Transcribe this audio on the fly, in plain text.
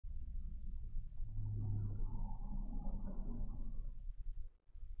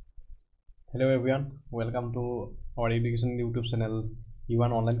Hello everyone, welcome to our education YouTube channel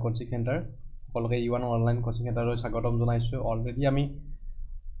E1 Online Coaching Center. সকলোকে E1 Online Coaching Center লৈ স্বাগতম জনাইছো। Already আমি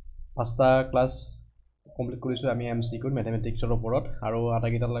 5টা ক্লাস কমপ্লিট কৰিছো আমি MCQ Mathematics ৰ ওপৰত আৰু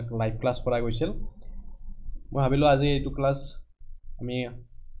আটাকিটা লাইভ ক্লাস কৰা গৈছিল। মই ভাবিলো আজি এইটো ক্লাস আমি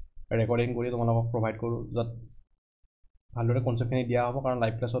ৰেকৰ্ডিং কৰি তোমালোকক প্ৰভাইড কৰো যত ভালদৰে কনসেপ্টখিনি দিয়া হ'ব কাৰণ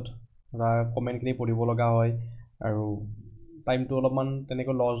লাইভ ক্লাছত কমেন্টখিনি পঢ়িব লগা হয় আৰু টাইমটো অলপমান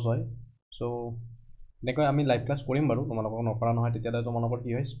তেনেকৈ লস হয়। So নেকৈ আমি লাইভ ক্লাস কৰিম বাৰু তোমালোকক নকৰা নহয় তেতিয়ালে তোমালোকৰ কি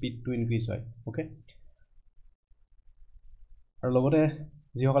হয় স্পিডটো ইনক্ৰিজ হয় ওকে আৰু লগতে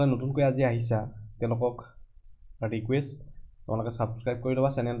যিসকলে নতুনকৈ আজি আহিছা তেওঁলোকক ৰিকুৱেষ্ট তোমালোকে সাবস্ক্ৰাইব কৰি লবা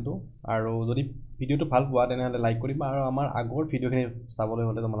চেনেলটো আৰু যদি ভিডিওটো ভাল পোৱা তেনেহলে লাইক কৰিবা আৰু আমাৰ আগৰ ভিডিওখিনি চাবলৈ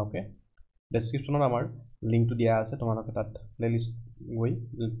হলে তোমালোকে ডেসক্ৰিপচনত আমাৰ লিংকটো দিয়া আছে তোমালোকে তাত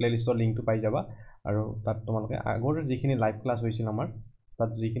প্লেলিষ্টৰ লিংকটো পাই যাবা আৰু তাত তোমালোকে আগৰ যিখিনি লাইভ ক্লাস হৈছিল আমাৰ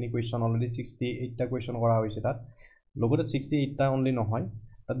তাত যিখিনি কোৱেশ্চন অলৰেডি 68 টা কোৱেশ্চন কৰা হৈছে তাত লগতে 68 টা অনলি নহয়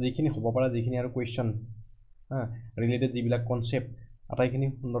তাত যিখিনি হ'ব পৰা যিখিনি আৰু কোৱেশ্চন ৰিলেটেড যিবিলাক কনসেপ্ট আটাইখিনি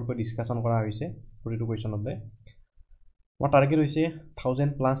সুন্দৰকৈ ডিসকাশন কৰা হৈছে প্ৰতিটো কোৱেশ্চনতে মোৰ টাৰ্গেট হৈছে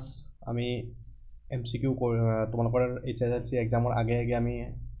 1000 প্লাস আমি MCQ তোমালোকৰ Hslc এক্সামৰ আগে আগে আমি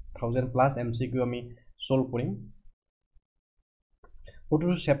 1000 প্লাস MCQ আমি সলভ কৰিম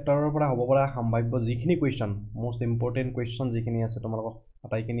প্ৰতিটো চেপ্টাৰৰ পৰা হ'ব পৰা সম্ভাৱ্য যিখিনি কোৱেশ্চন মোস্ট ইম্পৰ্টেন্ট কোৱেশ্চন যিখিনি আছে তোমালোকক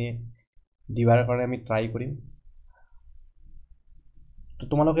আটাইখিনি দিবাৰ কাৰণে আমি ট্ৰাই কৰিম তো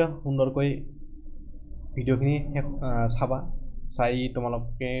তোমালোকে সুন্দৰকৈ ভিডিওখিনি চাবা চাই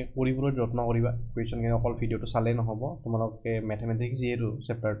তোমালোকে কৰিবলৈ যত্ন কৰিবা কোৱেশ্চনখিনি অকল ভিডিওটো চালে নহব তোমালোকে ম্যাথমেটিক্স যিহেতু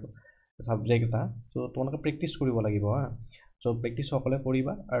চেপ্টাৰটো সাবজেক্ট এটা সো তোমালোকে প্ৰেক্টিস কৰিব লাগিব সো প্ৰেক্টিস সকলে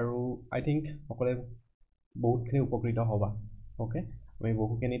কৰিবা আৰু আই থিংক সকলে বহুতখিনি উপকৃত হ'বা ওকে আমি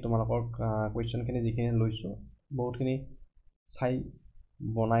বহুখিনি তোমালোকৰ কোৱেশ্চনখিনি যিখিনি লৈছো বহুতখিনি চাই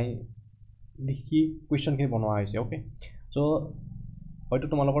বনাই লিখি কোৱেশ্চনখিনি বনোৱা হৈছে ওকে সো হয়তো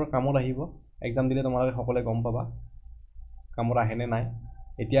তোমালোকৰ কামত আহিব এক্সাম দিলে তোমালোকে সকলে গম পাবা কামত আহেনে নাই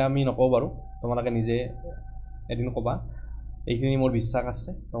এতিয়া আমি নকও বাৰু তোমালোকে নিজে এদিন কবা এইখিনি মোৰ বিশ্বাস আছে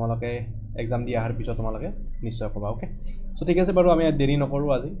তোমালোকে এক্সাম দি আহাৰ পিছত তোমালোকে নিশ্চয় কবা ওকে সো ঠিক আছে বাৰু আমি দেৰি নকৰো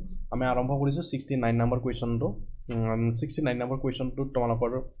আজি আমি আৰম্ভ কৰিছো 69 নম্বৰ কোৱেশ্চনটো 69 নম্বৰ কোৱেশ্চনটো তোমালোকৰ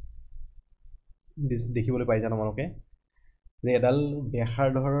দেখিবলৈ পাইছা তোমালোকে যে এডাল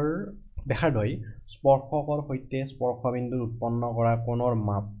ব্যাসাৰ্ধৰ স্পৰ্শকৰ সৈতে স্পৰ্শবিন্দু উৎপন্ন কৰা কোণৰ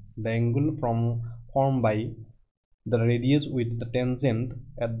মাপ the angle formed by the radius with the tangent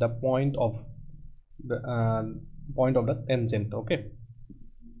at the point of the tangent okay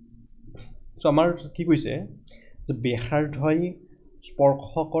so আমাৰ কি কৈছে যে ব্যাসাৰ্ধই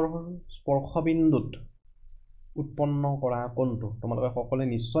স্পৰ্শবিন্দুত উৎপন্ন কৰা কোণটো তোমালোকে সকলে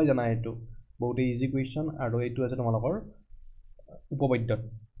নিশ্চয় জানা এটো বহুত ইজি কোৱেশ্চন আৰু এটো আছে তোমালোকৰ উপপাদ্যত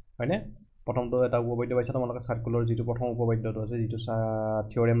হয়নে প্ৰথমটো এটা উপপাদ্য পাইছা তোমালোকে সাৰ্কুলৰ যিটো প্ৰথম উপপাদ্যটো আছে যিটো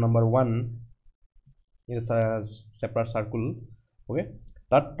theorem number 1 it's chapter circle okay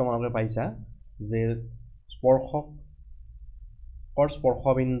তাত তোমালোকে পাইছা যে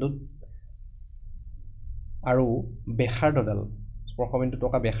স্পৰ্শবিন্দুত আৰু ব্যাসাৰ্ধডাল স্পৰ্শবিন্দুত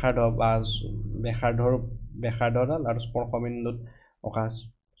থকা ব্যাসাৰ্ধডাল আৰু স্পৰ্শবিন্দুত থকা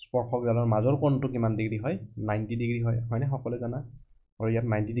স্পৰ্শডালৰ মাজৰ কোণটো কিমান ডিগ্ৰী হয় 90 ডিগ্ৰী হয় হয়নে সকলে জানা আৰু ইয়াত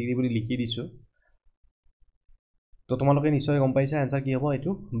 90 ডিগ্ৰী বুলি লিখি দিছো তো তোমালোকে নিশ্চয় গম পাইছা आंसर কি হ'ব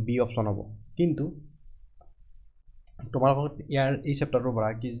এটো বি অপচন হ'ব কিন্তু তোমালোকক ইয়াৰ এই চেপ্টাৰটোৰ পৰা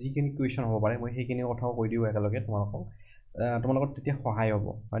কি যিখিনি কোৱেশ্চন হ'ব পাৰে মই সেইখিনি কথাও কৈ দিও একেলগে তোমালোকৰ তেতিয়া সহায় হ'ব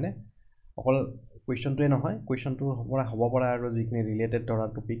হয়নে অকল কোৱেশ্চনটোৱে নহয় কোৱেশ্চনটো হ'ব পৰা আৰু যিখিনি ৰিলেটেড ধৰা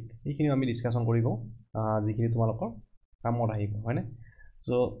টপিক এইখিনি আমি ডিসকাশন কৰিব যিখিনি তোমালোকৰ কামত আহিব হয়নে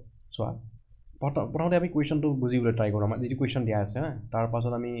সো চোৱা প্ৰথমতে আমি কোৱেশ্চনটো বুজিবলৈ ট্ৰাই কৰিম যিটো কোৱেশ্চন দিয়া আছে তাৰ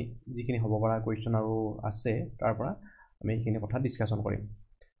পাছত আমি যিখিনি হ'ব পৰা কোৱেশ্চন আৰু আছে তাৰ পৰা আমি এইখিনি কথা ডিসকাশন কৰিম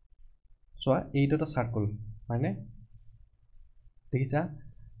চোৱা এইটো এটা সাৰ্কুল হয়নে দেখিছা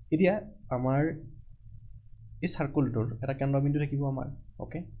এতিয়া আমাৰ এই সাৰ্কুলটোৰ এটা কেন্দ্ৰবিন্দু থাকিব আমাৰ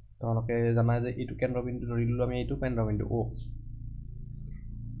ওকে তোমালোকে জানা যে এইটো কেন্দ্ৰবিন্দু ধৰিলো আমি এইটো কেন্দ্ৰবিন্দু ও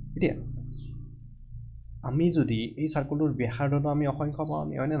এতিয়া আমি যদি এই সাৰ্কুলটোৰ ব্যাসাৰ্ধটো আমি অসংখ্য পাওঁ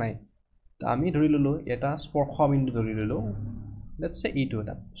আমি হয়নে নাই আমি ধৰি ললো এটা স্পৰ্শবিন্দু ধৰি ললো লেটস সে এইটো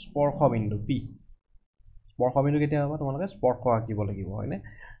এটা স্পৰ্শবিন্দু পি স্পৰ্শবিন্দু কেতিয়া হ'ব তোমালোকে স্পৰ্শ আঁকিব লাগিব হয়নে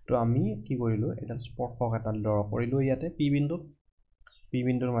তো আমি কি কৰিলো এটা স্পৰ্শক এটা ড্ৰ কৰিলো ইয়াতে পি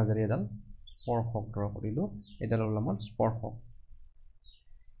বিন্দুৰ মাজেৰে এডাল স্পৰ্শক ড্ৰ কৰিলো এডাল হ'ল আমাৰ স্পৰ্শক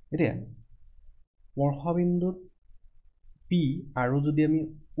এতিয়া স্পৰ্শবিন্দুত পি আৰু যদি আমি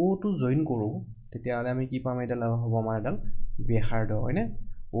ও টো জয়েন কৰো তেতিয়া আমি কি পাম এডাল হ'ব আমাৰ এডাল ব্যাসাৰ্ধ হয়নে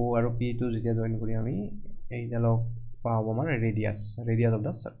ও আৰু পি টো যেতিয়া জয়েন কৰি আমি এইডালক পাব আমাৰ ৰেডিয়াস অফ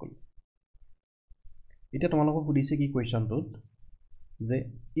দা সাৰ্কুল এতিয়া তোমালোকক সুধিছে কি কোৱেশ্চনটোত যে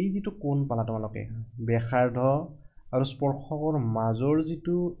এই যেটো কোণ পালা তোমালোকে ব্যাসাৰ্ধ আৰু স্পৰ্শকৰ মাজৰ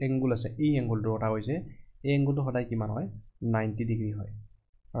যেটো এংগল আছে এই এংগলটোৰ কথা কৈছে এই এংগলটো সদায় কিমান হয় 90 ডিগ্ৰী হয়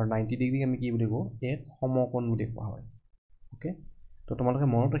আৰু 90 ডিগ্ৰী আমি কি বুলি কওঁ এক সমকোণ বুলি কোৱা হয় ওকে তো তোমালোকে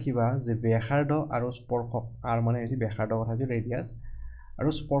মনত ৰাখিবা যে ব্যাসাৰ্ধ আৰু স্পৰ্শক আৰু মানে হৈছে ব্যাসাৰ্ধ কথা যে ৰেডিয়াস আৰু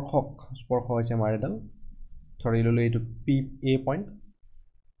স্পৰ্শ হৈছে আমাৰ এডাল ধৰি ললো এইটো P A point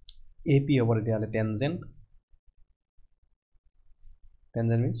A P হ'ব তেতিয়াহ'লে টেনজেন্ট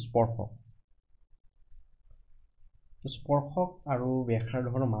মিন্স স্পৰ্শক আৰু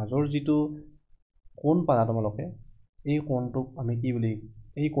ব্যাসাৰ্ধৰ মাজৰ যেটো কোণ পালা তোমালোকে এই কোণটোক আমি কি বুলি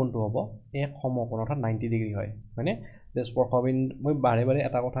এই কোণটো হ'ব এক সমকোণ অৰ্থাৎ 90 ডিগ্ৰী হয় মানে যে স্পৰ্শবিন্দু মই বাৰে বাৰে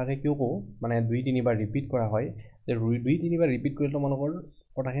এটা কথাকে কিয় কওঁ মানে 2-3 বাৰ ৰিপিট কৰা হয় যে 2-3 বাৰ ৰিপিট কৰিলে তোমালোকৰ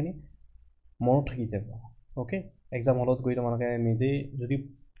কথাখিনি মনত থাকি যাব ওকে এক্সাম হলত গৈ তোমালোকে নিজে যদি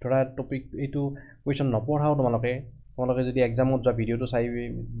ধৰা টপিক এইটো কোৱেশ্চন নপঢ়াও তোমালোকে যদি এক্সামত যোৱা ভিডিওটো চাই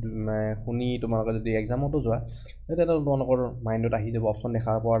শুনি তোমালোকে যদি এক্সামতো যোৱা তেতিয়া তোমালোকৰ মাইণ্ডত আহি যাব অপচন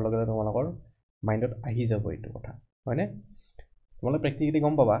দেখা পোৱাৰ লগে লগে তোমালোকৰ মাইণ্ডত আহি যাব এইটো কথা হয়নে তোমালোকে প্ৰেক্টিকেলি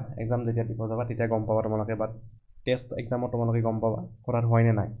গম পাবা এক্সাম যেতিয়া দিব যাবা তেতিয়া গম পাবা তোমালোকে বাট টেষ্ট এক্সামত তোমালোকে গম পাবা কথাত হয়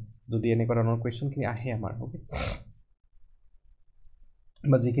নে নাই যদি এনেকুৱা ধৰণৰ কোৱেশ্চনখিনি আহে আমাৰ ওকে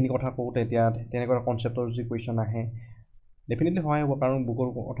বা যিখিনি কথা কওঁ তেতিয়া তেনেকুৱা কনচেপ্টৰ যি কোৱেশ্চন আহে ডেফিনেটলি হয় হ'ব কাৰণ বুকৰ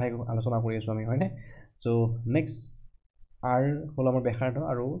কথাই আলোচনা কৰি আছোঁ আমি হয়নে সো নেক্সট আৰ হল আমাৰ ব্যাসাৰ্ধ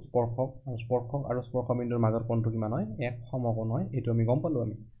আৰু স্পৰ্শক আৰু স্পৰ্শবিন্দুৰ মাজৰ কোণটো কিমান হয় এক সমকোণ হয় এইটো আমি গম পালো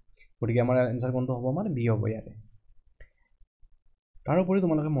আমি গতিকে আমাৰ এনসাৰ কোণটো হ'ব আমাৰ বি হ'ব ইয়াতে তাৰোপৰি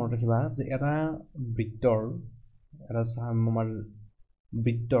তোমালোকে মনত ৰাখিবা যে এটা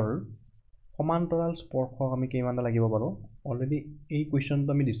বৃত্তৰ সমান্তৰাল স্পৰ্শক আমি কিমানটা লাগিব পাৰো অলৰেডি এই কোৱেশ্চনটো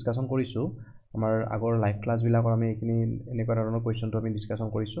আমি ডিসকাশন কৰিছো আমাৰ আগৰ লাইভ ক্লাছবিলাকৰ আমি এইখিনি এনেকুৱা ধৰণৰ কোৱেশ্চনটো আমি ডিসকাশন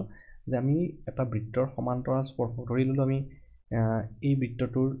কৰিছো যে আমি এটা বৃত্তৰ সমান্তৰাল স্পৰ্শক ধৰি ললো আমি এই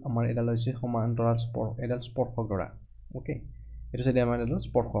বৃত্তটোৰ আমাৰ এডাল হৈছে সমান্তৰাল এডাল স্পৰ্শক ধৰা ওকে এটো সাইডে আমাৰ এডাল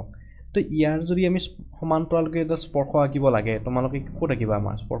স্পৰ্শক তো ইয়াৰ যদি আমি সমান্তৰালকৈ এটা স্পৰ্শ আঁকিব লাগে তোমালোকে ক'ত আঁকিবা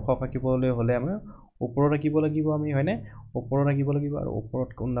আমাৰ স্পৰ্শক আঁকিবলৈ হ'লে আমি ওপৰত আঁকিব লাগিব আমি হয়নে ওপৰত আঁকিব লাগিব আৰু ওপৰত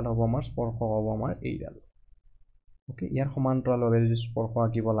কোনডাল হ'ব আমাৰ স্পৰ্শক হ'ব আমাৰ এইডাল ওকে ইয়াৰ সমান্তৰালভাৱে যদি স্পৰ্শ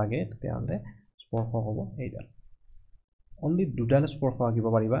আঁকিব লাগে তেতিয়াহ'লে স্পৰ্শক হ'ব এইডাল অনলি দুডাল স্পৰ্শ আঁকিব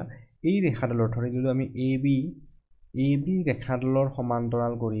পাৰিবা এই ৰেখাডালৰ ধৰি ললো আমি এ বি ৰেখাডালৰ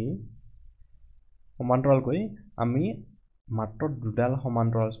সমান্তৰালকৈ আমি মাত্ৰ দুডাল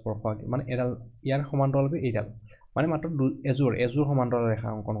সমান্তৰাল স্পৰ্শ আঁকিম মানে এডাল ইয়াৰ সমান্তৰালকৈ এইডাল মানে মাত্ৰ এজোৰ সমান্তৰাল ৰেখা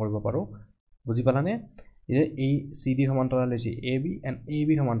অংকন কৰিব পাৰো বুজি পালানে যে এই সি ডি সমান্তৰাল হৈছে A B and A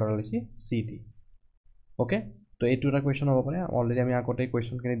B সমান্তৰাল হৈছে সি ডি ওকে তো এইটো এটা কোৱেশ্চন হ'ব পাৰে অলৰেডি আমি আগতে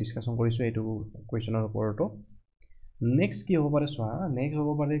কোৱেশ্চনখিনি ডিসকাশন কৰিছো এইটো কোৱেশ্চনৰ ওপৰতো নেক্সট কি হ'ব পাৰে চোৱা নেক্সট হ'ব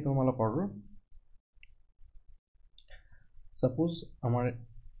পাৰে তোমালোকৰ সাপোজ আমাৰ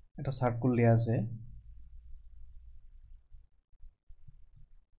এটা সাৰ্কুল দিয়া আছে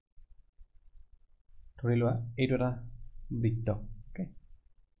ধৰি লোৱা এইটো এটা বৃত্ত ওকে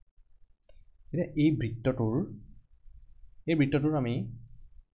এতিয়া এই বৃত্তটোৰ আমি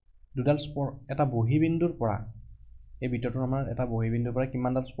দুডাল এটা বহিবিন্দুৰ পৰা এই বৃত্তটোৰ আমাৰ এটা বহিবিন্দুৰ পৰা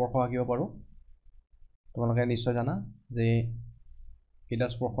কিমানডাল স্পৰ্শ আঁকিব পাৰো তোমালোকে নিশ্চয় জানা যে এইডাল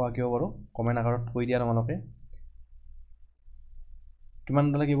স্পৰ্শ আঁকিব পাৰো কমেন্ট আকাৰত কৈ দিয়া তোমালোকে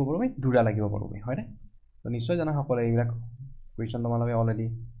কিমানডাল লাগিব পাৰো আমি দুডাল লাগিব পাৰো হয়নে তো নিশ্চয় জানা সকলে এইবিলাক কোৱেশ্চন তোমালোকে অলৰেডি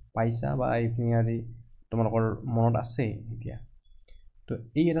পাইছা বা এইখিনি আজি তোমালোকৰ মনত আছে এতিয়া তো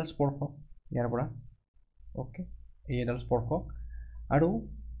এই এডাল স্পৰ্শক ইয়াৰ পৰা ওকে এই এডাল স্পৰ্শক আৰু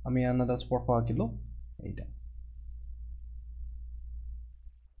আমি আনডাল স্পৰ্শ আঁকিলো এইটা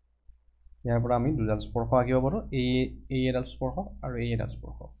ইয়াৰ পৰা আমি দুডাল স্পৰ্শ আঁকিব পাৰো এই এডাল স্পৰ্শক আৰু এই এডাল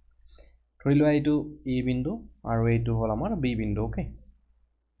স্পৰ্শক ধৰি লোৱা এইটো এ বিন্দু আৰু এইটো হ'ল আমাৰ বি বিন্দু ওকে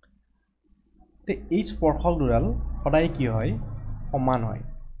তে এই স্পৰ্শক দুডাল সদায় কি হয় সমান হয়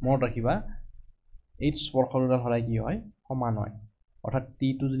মনত ৰাখিবা এই স্পৰ্শক দুডাল সদায় কি হয় সমান হয় অৰ্থাৎ টি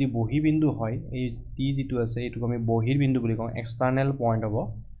টো যদি বহিবিন্দু হয় এই টি যেটো আছে এইটোক আমি বহিৰ্বিন্দু বুলি কওঁ এক্সটাৰ্নেল পইণ্ট হ'ব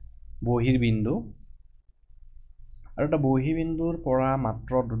বহিৰ্বিন্দু আৰু এটা বহিবিন্দুৰ পৰা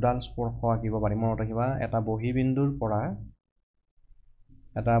মাত্ৰ দুডাল স্পৰ্শ আঁকিব পাৰি মনত ৰাখিবা এটা বহিবিন্দুৰ পৰা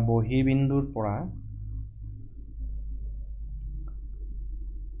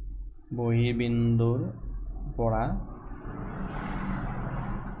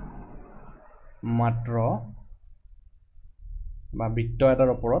মাত্ৰ বা বৃত্ত এটাৰ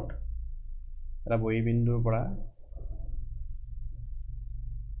ওপৰত এটা বহিবিন্দুৰ পৰা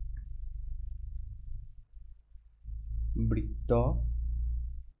বৃত্ত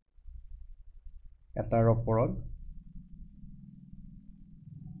এটাৰ ওপৰত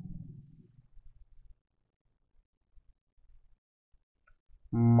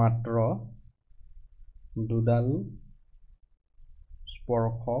মাত্ৰ দুডাল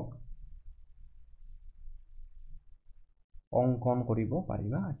স্পৰ্শক অঙ্কন কৰিব পাৰি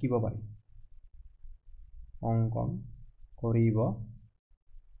বা আঁকিব পাৰি অঙ্কন কৰিব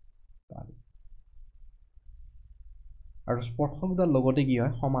পাৰি আৰু স্পৰ্শক দুডাল লগতে কি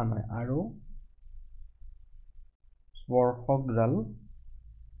হয় সমান হয় আৰু স্পৰ্শক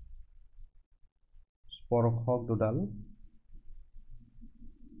দুডাল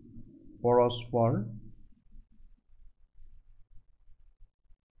পৰস্পৰ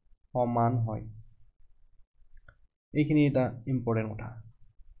সমান হয় এইখিনি এটা ইম্পৰ্টেন্ট কথা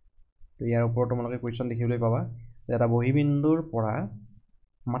তো ইয়াৰ ওপৰত তোমালোকে কোৱেশ্চন দেখিবলৈ পাবা যে এটা বহিবিন্দুৰ পৰা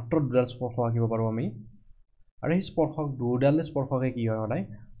মাত্ৰ দুডাল স্পৰ্শক আঁকিব পাৰো আমি আৰু এই স্পৰ্শক দুডাল স্পৰ্শকে কি হয় সদায়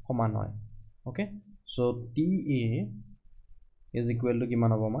সমান হয় okay so TA is equal to কিমান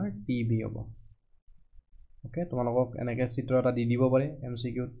হ'ব আমাৰ TB হ'ব ওকে তোমালোকক এনেকৈ চিত্ৰ এটা দি দিব পাৰে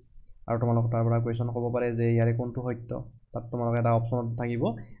MCQ আৰু তোমালোকক তাৰ পৰা কোৱেশ্চন ক'ব পাৰে যে ইয়াৰে কোনটো সত্য তাত তোমালোকে এটা অপচন থাকিব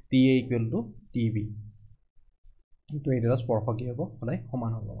TA ইকুৱেল টু TB তো এইটা স্পৰ্শক কি হ'ব সদায়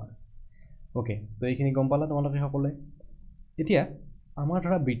সমান হ'ব মানে ওকে তো এইখিনি গম পালা তোমালোকে সকলোৱে এতিয়া আমাৰ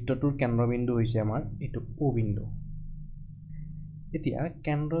ধৰা বৃত্তটোৰ কেন্দ্ৰবিন্দু হৈছে আমাৰ এইটো O বিন্দু এতিয়া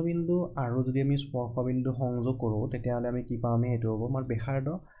কেন্দ্ৰবিন্দু আৰু যদি আমি স্পৰ্শবিন্দু সংযোগ কৰো তেতিয়া হলে আমি কি পাম আমি এটো হ'ব আমাৰ ব্যাসাৰ্ধ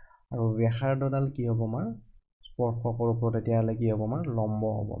আৰু ব্যাসাৰ্ধডাল কি হ'ব আমাৰ স্পৰ্শকৰ ওপৰত তেতিয়া হলে কি হ'ব আমাৰ লম্ব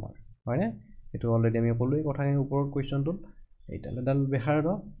হ'ব আমাৰ হয়নে এটো অলৰেডি আমি ক'লোই কথাখিনি ওপৰত কোৱেশ্চনটো এইডাল ব্যাসাৰ্ধ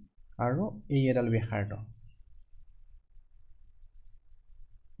আৰু এই এডাল ব্যাসাৰ্ধ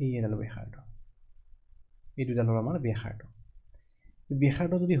এই দুডাল হ'ল আমাৰ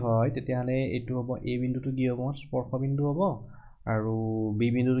ব্যাসাৰ্ধ যদি হয় তেতিয়া হলে এটো হ'ব A বিন্দুটো কি হ'ব স্পৰ্শবিন্দু হ'ব আৰু B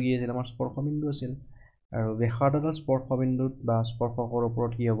বিন্দুটো কি আছিল আমাৰ স্পৰ্শবিন্দু আছিল আৰু ব্যাসাৰ্ধডাল স্পৰ্শবিন্দুত বা স্পৰ্শকৰ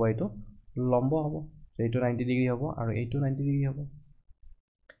ওপৰত কি হ'ব এটো লম্ব হ'ব এইটো 90 ডিগ্ৰী হ'ব আৰু এইটো 90 ডিগ্ৰী হ'ব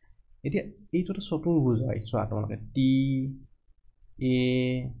এতিয়া এইটোটো চতুৰ্ভুজ হয় চোৱা তোমালোকে TAOB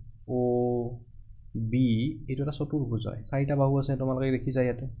এইটো এটা চতুৰ্ভুজ হয় চাৰিটা বাহু আছে তোমালোকে দেখিছা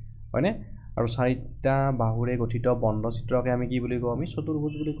ইয়াতে হয়নে আৰু চাৰিটা বাহুৰে গঠিত বন্ধ চিত্ৰকে আমি কি বুলি কওঁ আমি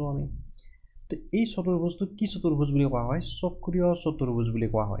চতুৰ্ভুজ বুলি কওঁ আমি তো এই চতুৰ্ভুজটো কি চতুৰ্ভুজ বুলি কোৱা হয় চক্ৰীয় চতুৰ্ভুজ বুলি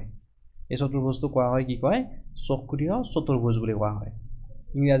কোৱা হয় এই চতুৰ্ভুজটো কোৱা হয় কি কয় চক্ৰীয় চতুৰ্ভুজ বুলি কোৱা হয়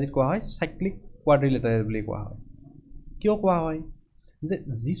ইংৰাজীত কোৱা হয় সাইক্লিক কোৱাড্ৰিলেটাৰেল বুলি কোৱা হয় কিয় কোৱা হয় যে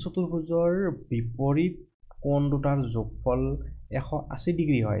যি চতুৰ্ভুজৰ বিপৰীত কোণ দুটাৰ যোগফল 180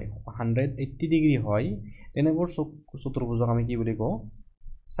 ডিগ্ৰী হয় 180 ডিগ্ৰী হয় তেনেবোৰ চতুৰ্ভুজক আমি কি বুলি কওঁ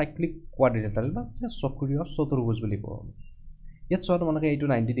সাইক্লিক কোৱাড্ৰিলেটাৰেল বা চক্ৰীয় চতুৰ্ভুজ বুলি কওঁ ইয়াত চোৱা তোমালোকে এইটো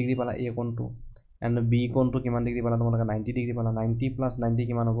 90 ডিগ্ৰী পালা A কোণটো এণ্ড B কোণটো কিমান ডিগ্ৰী পালা তোমালোকে 90 ডিগ্ৰী পালা 90 প্লাস 90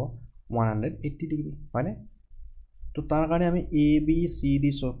 কিমান হ'ব 180 ডিগ্ৰী হয়নে তো তাৰ কাৰণে আমি ABCD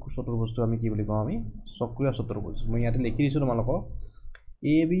চতুৰ্ভুজটো আমি কি বুলি কওঁ আমি চক্ৰীয় চতুৰ্ভুজ মই ইয়াতে লিখি দিছো তোমালোকক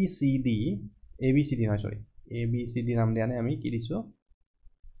ABCD নহয় সৰি ABCD নাম দিয়ানে আমি কি দিছো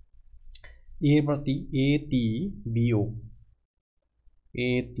A প্ৰতি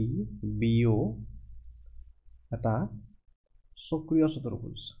ATBO এটা চক্ৰীয়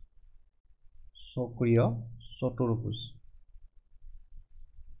চতুৰ্ভুজ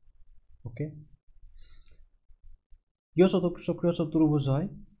ওকে কিয় চক্ৰীয় চতুৰ্ভুজ হয়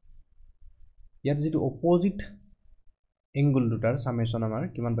ইয়াত যেটো অপোজিট এংগল দুটাৰ সামেশন আমাৰ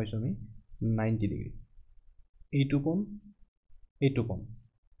কিমান পাইছো আমি 90 ডিগ্ৰী এইটো কোণ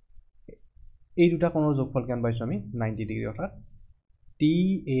এই দুটা কোণৰ যোগফল কিমান পাইছো আমি 90 ডিগ্ৰী অৰ্থাৎ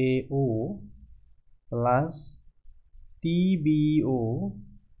TAO plus TBO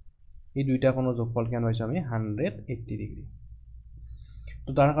এই দুইটা কোণৰ যোগফল কিমান পাইছো আমি 180 ডিগ্ৰী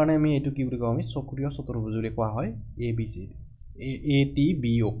তো তাৰ কাৰণে আমি এইটো কি বুলি কওঁ আমি চক্ৰীয় চতুৰ্ভুজ বুলি কোৱা হয়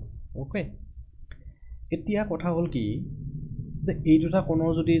ATBO ওকে এতিয়া কথা হ'ল কি যে এই দুটা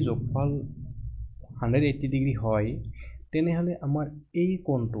কোণৰ যদি যোগফল 180 ডিগ্ৰী হয় তেনেহলে আমাৰ এই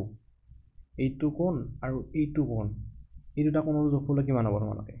কোণটো এইটো কোণ আৰু এইটো কোণ এই দুটা কোণৰ যোগফল কিমান হ'ব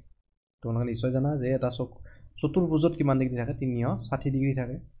তোমালোকে নিশ্চয় জানা যে এটা চতুৰ্ভুজত কিমান ডিগ্ৰী থাকে 360 ডিগ্ৰী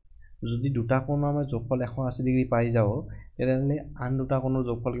থাকে যদি দুটা কোণৰ আমাৰ যোগফল 180 ডিগ্ৰী পাই যাও তেনেহলে আন দুটা কোণৰ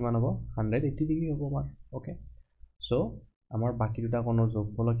যোগফল কিমান হ'ব 180 ডিগ্ৰী হ'ব আমাৰ ওকে সো আমাৰ বাকি দুটা কোণৰ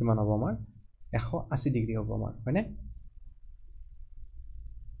যোগফল কিমান হ'ব আমাৰ 180 ডিগ্ৰী হ'ব আমাৰ হয়নে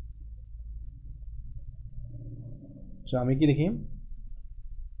সো আমি কি লিখিম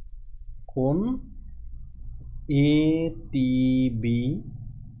কোণ ATB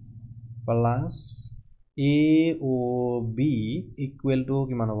plus AOB equal to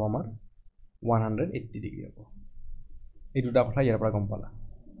কিমান হ'ব আমাৰ 180 ডিগ্ৰী হ'ব এই দুটা কথা ইয়াৰ পৰা গম পালা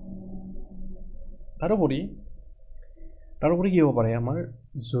তাৰোপৰি কি হ'ব পাৰে আমাৰ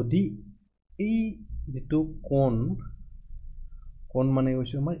যদি এই যেটো কোণ কোণ মানে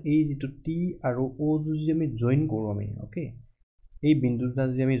কৈছো আমাৰ এই যেটো টি আৰু ও যদি আমি জয়েন কৰো আমি ওকে এই বিন্দু দুটা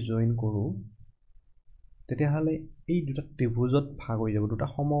যদি আমি জয়েন কৰো তেতিয়া হলে এই দুটা ত্ৰিভুজত ভাগ হৈ যাব দুটা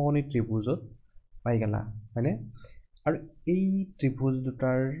সমকোণী ত্ৰিভুজত পাই গলা হয়নে আৰু এই ত্ৰিভুজ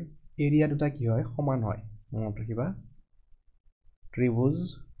দুটাৰ এৰিয়া দুটা কি হয় সমান হয় মনত ৰাখিবা ত্ৰিভুজ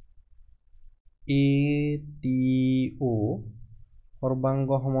এ টি ও সৰ্বাংগ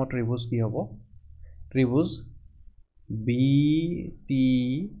সম ত্ৰিভুজ কি হ'ব ত্ৰিভুজ বি টি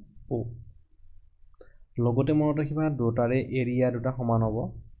ও লগতে মনত ৰাখিবা দুটাৰে এৰিয়া দুটা সমান হ'ব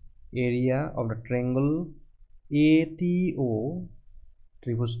area of the ট্ৰায়াঙ্গল A T ও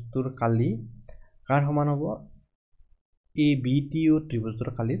ত্ৰিভুজটোৰ কালি কাৰ সমান হ'ব এ বি টি ও ত্ৰিভুজটোৰ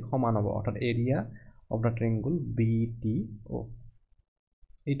কালি সমান হ'ব অৰ্থাৎ area of the ট্ৰায়াঙ্গল B T ও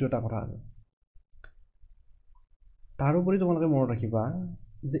এইটো এটা কথা আছে তাৰ উপৰি তোমালোকে মনত ৰাখিবা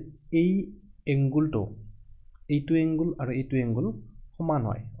যে এই এংগুলটো এইটো এংগুল আৰু এইটো এংগুল সমান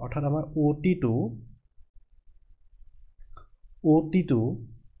হয় অৰ্থাৎ আমাৰ OT টো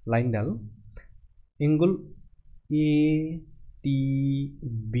লাইনডাল এংগুল এ টি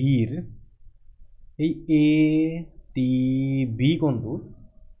বিৰ এই এ টি বি কোণটো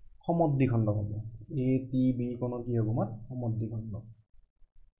সমদ্বিখণ্ড হ'ব এ টি বি কোণৰ কি হ'ব আমাৰ সমদ্বিখণ্ড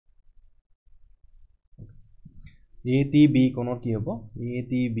এ টি বি কোণৰ কি হ'ব এ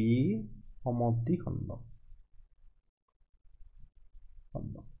টি বি সমদ্বিখণ্ড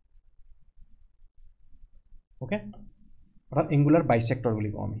ওকে অর্থাৎ angular bisector বুলি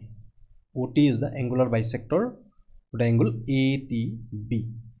কওঁ আমি OT is the angular bisector of the angle ATB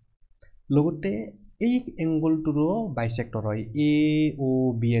লগতে এই এংগুলটোৰো বাইসেক্টৰ হয়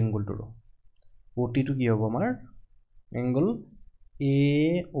AOB এংগুলটোৰো OT টো কি হ'ব আমাৰ এংগল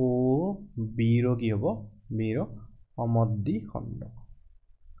AOB ৰ কি হ'ব B ৰ সমদ্বিখণ্ড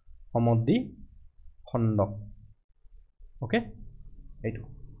ওকে এইটো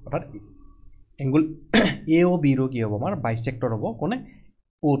অৰ্থাৎ এংগল AOB ৰ কি হ'ব আমাৰ বাইসেক্টৰ হ'ব কোনে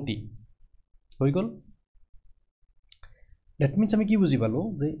OT হৈ গল দ্যাট মিন্স আমি কি বুজি পালো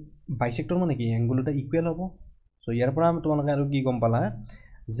যে বাইসেক্টৰ মানে কি এংগল এটা ইকুৱেল হ'ব সো ইয়াৰ পৰা আমি তোমালোকে আৰু কি গম পালা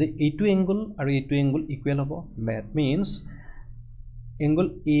যে এইটো এংগল আৰু এইটো এংগল ইকুৱেল হ'ব that means angle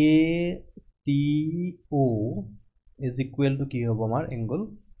ATO is equal to কি হ'ব আমাৰ এংগল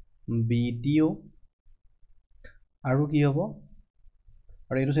BTO আৰু কি হ'ব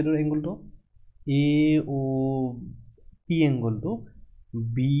আৰু এইটো সাইডৰ এংগলটো AOT এংগলটো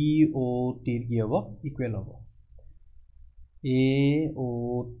BOT কি হ'ব ইকুৱেল হ'ব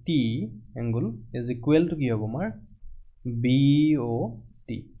AOT angle is equal to কি হ'ব আমাৰ BOT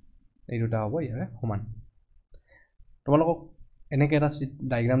এই দুটা হ'ব ইয়াৰে সমান তোমালোকক এনেকৈ এটা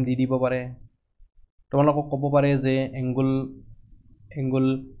ডায়াগ্ৰাম দি দিব পাৰে তোমালোকক ক'ব পাৰে যে এংগল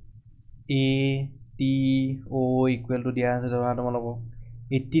ATO ইকুৱেল টু দিয়া আছে ধৰা তোমালোকক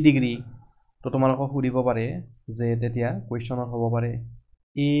 80 ডিগ্ৰী তো তোমালোকক সুধিব পাৰে যে তেতিয়া কোৱেশ্চনত হ'ব পাৰে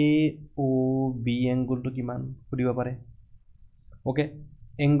AOB এংগলটো কিমান সুধিব পাৰে ওকে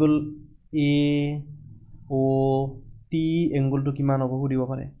এংগল AOT এংগলটো কিমান হ'ব সুধিব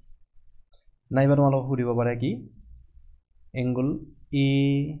পাৰে নাইবা তোমালোকক সুধিব পাৰে কি এংগল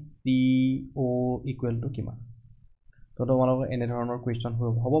ATO ইকুৱেল টু কিমান তো তোমালোকক এনে ধৰণৰ কোৱেশ্চন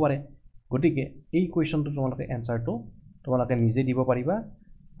হ'ব পাৰে গতিকে এই কোৱেশ্চনটো তোমালোকে এনসাৰটো তোমালোকে নিজে দিব পাৰিবা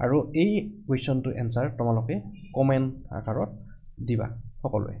আৰু এই কোৱেশ্চনটোৰ এনসাৰ তোমালোকে কমেন্ট আকাৰত দিবা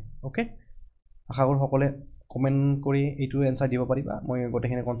সকলোৱে ওকে আশা কৰো সকলোৱে কমেন্ট কৰি এইটো এনসাৰ দিব পাৰিবা মই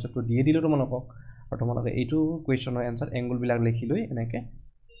গটেখিনি কনসেপ্টটো দিয়ে দিলো তোমালোকক আৰু তোমালোকে এইটো কোৱেশ্চনৰ এনসাৰ এংগল বিলাক লিখি লৈ এনেকে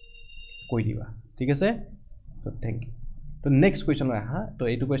কৈ দিবা ঠিক আছে তো থ্যাংক ইউ তো নেক্সট কোৱেশ্চন আহা তো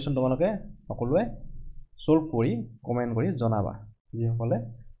এইটো কোৱেশ্চন তোমালোকে সকলোৱে সলভ কৰি কমেন্ট কৰি জনাবা যি সকলে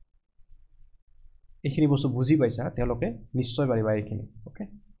এইখিনি বস্তু বুজি পাইছা তেওঁলোকে নিশ্চয় পাৰিবা এইখিনি ওকে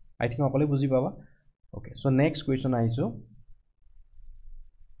আই থিংক সকলোৱে বুজি পাবা ওকে সো নেক্সট কোৱেশ্চন আহিছো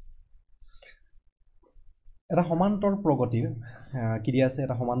এটা সমান্তৰ প্ৰগতিৰ কি দিয়া আছে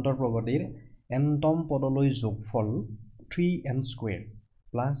এটা সমান্তৰ প্ৰগতিৰ nতম পদলৈ যোগফল 3n স্কয়াৰ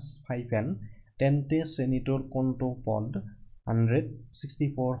প্লাস 5n 10 শ্ৰেণীটোৰ কোনটো পদ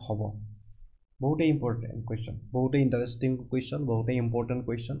 164 হ'ব বহুতে ইম্পৰ্টেন্ট কোৱেশ্চন বহুতে ইন্টাৰেস্টিং কোৱেশ্চন বহুতে ইম্পৰ্টেন্ট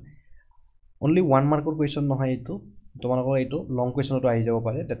কোৱেশ্চন only 1 মাৰ্কৰ কোৱেশ্চন নহয় এটো তোমালোকৰ এটো লং কোৱেশ্চনটো আহি যাব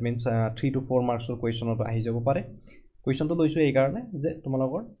পাৰে দ্যাট মিন্স 3 to 4 মাৰ্কছৰ কোৱেশ্চনটো আহি যাব পাৰে কোৱেশ্চনটো লৈছো এই কাৰণে যে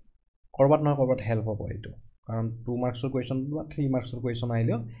তোমালোকৰ কৰবাত নহয় কৰবাত হেল্প হ'ব এটো কাৰণ 2 মাৰ্কছৰ কোৱেশ্চন বা 3 মাৰ্কছৰ কোৱেশ্চন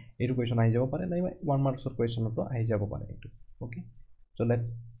আহিলেও এইটো কোৱেশ্চন আহি যাব পাৰে নাইবা 1 মাৰ্কছৰ কোৱেশ্চনটো আহি যাব পাৰে এটো ওকে সো লেট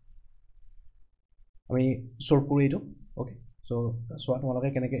আমি সলভ কৰো এটো ওকে সো সোৱা তোমালোকে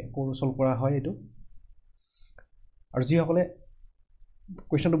কেনেকৈ সলভ কৰা হয় এটো আৰু যি সকলে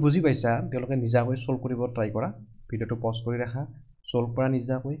কোৱেশ্চনটো বুজি পাইছা তেওঁলোকে নিজাকৈ সলভ কৰিব ট্ৰাই কৰা ভিডিওটো পজ কৰি ৰাখা সলভ কৰা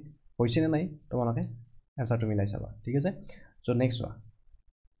নিজাকৈ হৈছে নে নাই তোমালোকে এনসাৰটো মিলাই চাবা ঠিক আছে সো নেক্সট ওয়া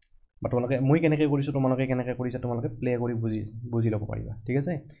বা তোমালোকে মই কেনেকৈ কৰিছো তোমালোকে কেনেকৈ কৰিছা তোমালোকে প্লে কৰি বুজি ল'ব পাৰিবা ঠিক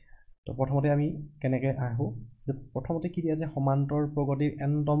আছে তো প্ৰথমতে আমি কেনেকৈ আহো যে প্ৰথমতে কি দিয়া আছে সমান্তৰ প্ৰগতিৰ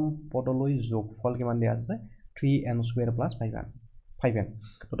এনতম পদলৈ যোগফল কিমান দিয়া আছে 3n² + 5n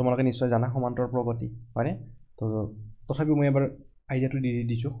তো তোমালোকে নিশ্চয় জানা সমান্তৰ প্ৰগতি হয়নে তো তথাপি মই এবাৰ আইডিয়াটো দি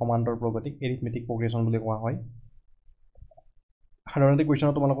দিছো সমান্তৰ প্ৰগতিক এৰিথমেটিক প্ৰগ্ৰেছন বুলি কোৱা হয় সাধাৰণতে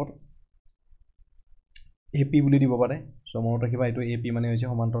কোৱেশ্যনত তোমালোকৰ AP বুলি দিব পাৰে সো মনত ৰাখিবা এটো AP মানে হৈছে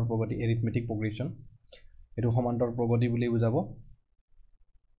সমান্তৰ প্ৰগতি এৰিথমেটিক প্ৰগ্ৰেছন এটো সমান্তৰ প্ৰগতি বুলি বুজাব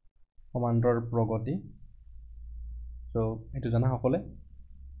সমান্তৰ প্ৰগতি সো এটো জানা সকলে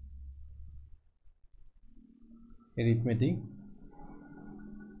arithmetic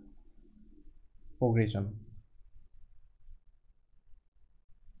progression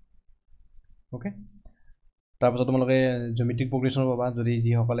ওকে তাৰপিছত তোমালোকে জিওমেট্ৰিক প্ৰগ্ৰেছন পাবা যদি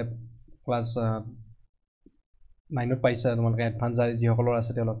যি সকলে ক্লাস 9ত পাইছা তোমালোকে এডভান্স যি সকলৰ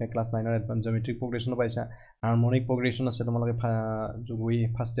আছে তেওঁলোকে ক্লাস 9ৰ এডভান্স জিওমেট্ৰিক প্ৰগ্ৰেছন পাইছা হাৰমনিক প্ৰগ্ৰেছন আছে তোমালোকে জুগুই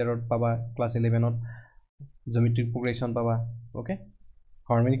ফাৰ্স্ট ইয়াৰত পাবা ক্লাস 11ত জিওমেট্ৰিক প্ৰগ্ৰেছন পাবা ওকে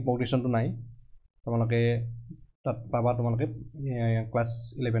হাৰমনিক প্ৰগ্ৰেছনটো নাই তোমালোকে তাত পাবা তোমালোকে ক্লাস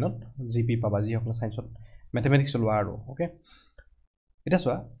 11ত জিপি পাবা যি সকল সায়েন্সত ম্যাথমেটিক্স লোৱা আৰু ওকে এটা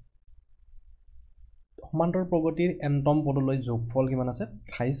চোৱা সমান্তৰ প্ৰগতিৰ এনতম পদলৈ যোগফল কিমান আছে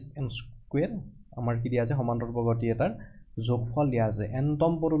 28n² আমাৰ কি দিয়া আছে সমান্তৰ প্ৰগতি এটাৰ যোগফল দিয়া আছে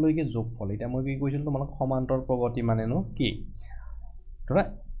এনতম পদলৈকে যোগফল এটা মই কি কৈছিল তোমালোক সমান্তৰ প্ৰগতি মানেনো কি ধৰা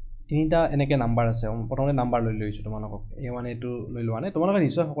তিনিটা এনেকে নাম্বাৰ আছে প্ৰথমতে নাম্বাৰ লৈ লৈছো তোমালোক a1 a2 লৈ লোৱা নাই তোমালোকে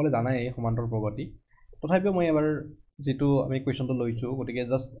নিশ্চয় সকলে জানাই এই সমান্তৰ প্ৰগতি তথাপিও মই এবাৰ যেটো আমি কোৱেশ্যনটো লৈছো গটিকে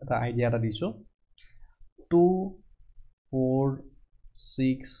জাস্ট এটা আইডিয়া এটা দিছো 2 4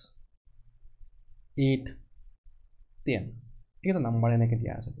 6 8 10 এটা নাম্বাৰ এনেকে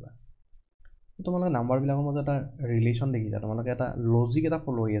দিয়া আছে পুৰা তোমালোকে নাম্বাৰ বিলাকৰ মাজত এটা ৰিলেচন দেখিছা তোমালোকে এটা লজিক এটা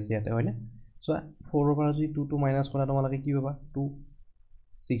ফলো হৈ আছে ইয়াতে হয়নে সো 4 ৰ পৰা যদি 2 টো মাইনাস কৰা তোমালোকে কি পাবা 2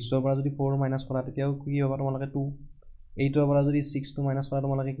 6 ৰ পৰা যদি 4 মাইনাস কৰা তেতিয়াও কি পাবা তোমালোকে 2 8 ৰ পৰা যদি 6 টো মাইনাস কৰা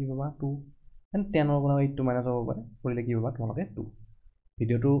তোমালোকে কি পাবা 2 and 10 ৰ পৰা 8 টো মাইনাস হ'ব পাৰে কৰিলে কি পাবা তোমালোকে 2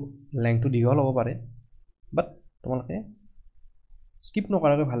 ভিডিওটো লেংথটো দীঘল হ'ব পাৰে বাট তোমালোকে স্কিপ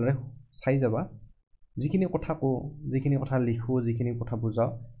নকৰাকৈ ভালৰে চাই যাবা যিখিনি কথা কো যিখিনি কথা লিখো যিখিনি কথা বুজাও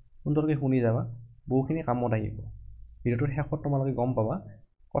সুন্দৰকৈ শুনি যাবা বহুখিনি কামত আহিব ভিডিওটোৰ শেষত তোমালোকে গম পাবা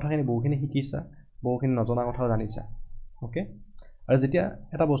কথাখিনি বহুখিনি শিকিছা বহুখিনি নজনা কথাও জানিছা ওকে আৰু যেতিয়া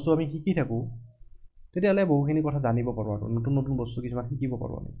এটা বস্তু আমি শিকি থাকো তেতিয়ালে বহুখিনি কথা জানিব পাৰো আৰু নতুন নতুন বস্তু কিছুমান শিকিব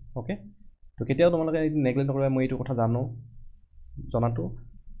পাৰো আমি ওকে তো কেতিয়াও তোমালোকে নেগলেক্ট নকৰিবা মই এইটো কথা জানো জনাটো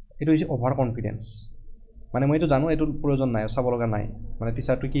এটো হৈছে ওভাৰ কনফিডেন্স মানে মই এটো জানো এটো প্ৰয়োজন নাই চাব লগা নাই মানে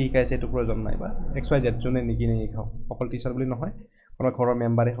টিচাৰটো কি শিকাইছে এটো প্ৰয়োজন নাই বা XYZ জনে নেকি নেকি খাও অকল টিচাৰ বুলি নহয় কোনো ঘৰৰ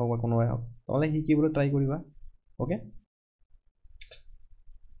মেম্বাৰে হওক বা কোনোৱে হওক তোমালোকে শিকিবলৈ ট্ৰাই কৰিবা ওকে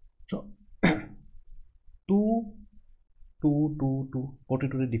সো 2 2 2 2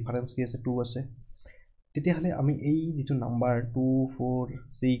 প্ৰতিটোৰে ডিফাৰেন্স কি আছে 2 আছে তেতিয়া হলে আমি এই যেটো নাম্বাৰ 2 4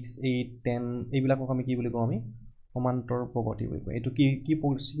 6 8 10 এইবিলাকক আমি কি বুলি কওঁ আমি সমান্তৰ প্ৰগতি বুলি কয় এটো কি কি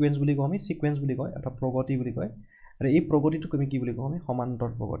সিকোয়েন্স বুলি কওঁ আমি সিকোয়েন্স বুলি কয় এটা প্ৰগতি বুলি কয় আৰু এই প্ৰগতিটোক আমি কি বুলি কওঁ আমি সমান্তৰ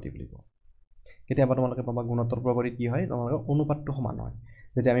প্ৰগতি বুলি কওঁ কেতিয়াবা তোমালোকে পাবা গুণোত্তৰ প্ৰগতি কি হয় তোমালোকৰ অনুপাতটো সমান হয়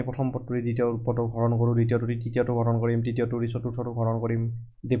যদি আমি প্ৰথম পদটোৰে দ্বিতীয় পদক হৰণ কৰো দ্বিতীয়টোৰে তৃতীয়টো হৰণ কৰিম তৃতীয়টোৰে চতুৰ্থটো হৰণ কৰিম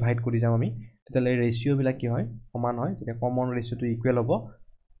ডিভাইড কৰি যাম আমি তেতিয়ালে ৰেশিও বিলাক কি হয় সমান হয় তেতিয়া কমন ৰেশিওটো ইকুৱেল হ'ব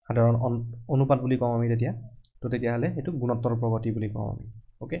সাধাৰণ অনুপাত বুলি কওঁ আমি তেতিয়া তো তেতিয়া হলে এটো গুণোত্তৰ প্ৰগতি বুলি কওঁ আমি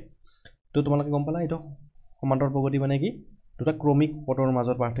ওকে তো তোমালোকে গম পালা এটো সমান্তৰ প্ৰগতি মানে কি দুটা ক্ৰমিক পদৰ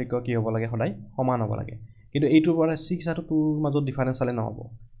মাজৰ পাৰ্থক্য কি হ'ব লাগে সদায় সমান হ'ব লাগে কিন্তু এইটোৰ পৰা 6 আৰু 2 ৰ মাজত ডিফাৰেন্স চালে নহব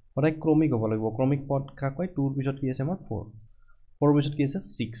সদায় ক্ৰমিক হ'ব লাগিব ক্ৰমিক পদ কাকৈ 2 ৰ পিছত কি আছে আমাৰ 4 4 ৰ পিছত কি আছে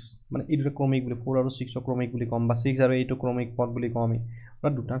 6 মানে এই দুটা ক্ৰমিক বুলি 4 আৰু 6 ৰ ক্ৰমিক বুলি কম বা 6 আৰু 8 ৰ ক্ৰমিক পদ বুলি কম আমি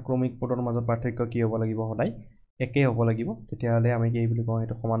আৰু দুটা ক্ৰমিক পদৰ মাজত পাৰ্থক্য কি হ'ব লাগিব সদায় একে হ'ব লাগিব তেতিয়া হলে আমি কি বুলি কওঁ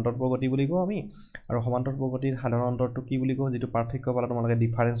এটো সমান্তৰ প্ৰগতি বুলি কওঁ আমি আৰু সমান্তৰ প্ৰগতিৰ সাধাৰণ অন্তৰটো কি বুলি কওঁ যেটো পাৰ্থক্য পালা তোমালোকে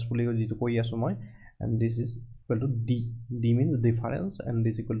ডিফাৰেন্স বুলি যেটো কৈ আছো মই and this is equal to d means difference and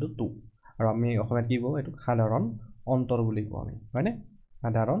this equal to 2 আৰু আমি অসমত কি কওঁ এটো সাধাৰণ অন্তৰ বুলি কওঁ আমি হয়নে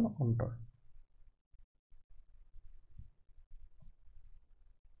সাধাৰণ অন্তৰ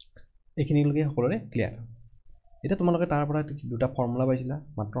এইখিনিলৈকে সকলোৰে ক্লিয়াৰ এটা তোমালোকে তাৰ পৰা দুটা ফৰ্মুলা পাইছিলা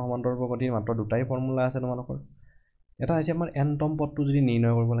মাত্ৰ সমান্তৰ প্ৰগতিৰ মাত্ৰ দুটাই ফৰ্মুলা আছে তোমালোকৰ এটা আছে আমাৰ nতম পদটো যদি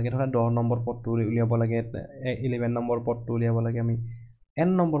নিৰ্ণয় কৰিব লাগে ধৰা 10 নম্বৰ পদটো উলিয়াব লাগে 11 নম্বৰ পদটো উলিয়াব লাগে আমি n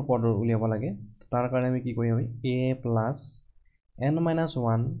নম্বৰ পদ উলিয়াব লাগে তাৰ কাৰণে আমি কি কৰিম আমি a + n -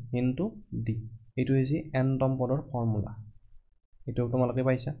 1 * d এটো হৈছে nতম পদৰ ফৰ্মুলা এটো তোমালোকে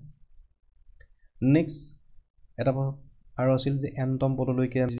পাইছা নেক্সট এটা আৰু আছিল যে nতম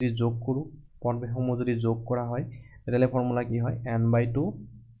পদলৈকে আমি যদি যোগ কৰোঁ পদসমূহ যদি যোগ কৰা হয় তেতিয়াহ'লে ফৰ্মুলা কি হয় n/2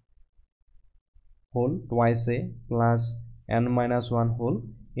 whole twice a plus n-1 whole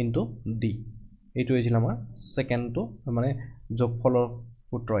into d এইটো হৈছিল আমাৰ সেকেন্ডটো মানে যোগফলৰ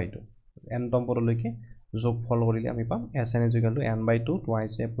সূত্ৰ এইটো nতম পদলৈকে যোগফল কৰিলে আমি পাম sn = n/2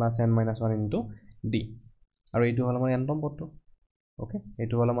 twice a plus n-1 into d আৰু এইটো হল আমাৰ nতম পদটো ওকে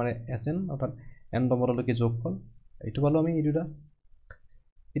এইটো হল আমাৰ sn অৰ্থাৎ nতম পদলৈকে যোগফল এইটো পালো আমি এইটোটা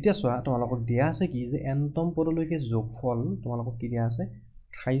এতিয়া চোৱা তোমালোকক দিয়া আছে কি যে nতম পদলৈকে যোগফল তোমালোকক কি দিয়া আছে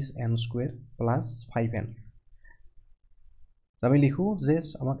thrice n² plus 5n আমি লিখো যে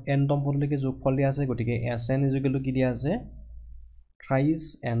আমাক nতম পদলৈকে যোগফল দিয়া আছে গতিকে sn = কি দিয়া আছে thrice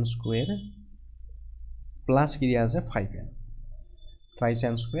n² plus কি দিয়া আছে 5n thrice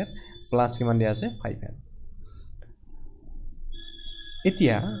n² plus কিমান দিয়া আছে 5n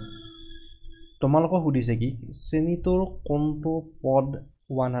এতিয়া তোমালোকক সুধিছে কি শ্ৰেণীটোৰ কোনটো পদ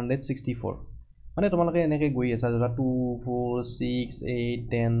 164 মানে তোমালোকে এনেকৈ গৈ আছে যেটা 2 4 6 8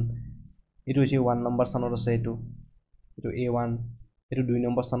 10 এটো হৈছে 1 নম্বৰ স্থানত আছে এটো a1 এটো 2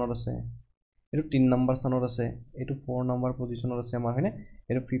 নম্বৰ স্থানত আছে এটো 3 নম্বৰ স্থানত আছে এটো 4 নম্বৰ পজিশনত আছে আমাৰ হয়নে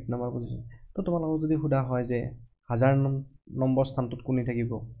এটো 5th নম্বৰ পজিশন তো তোমালোকক যদি সুধা হয় যে 1000 নম্বৰ স্থানটোত কোনি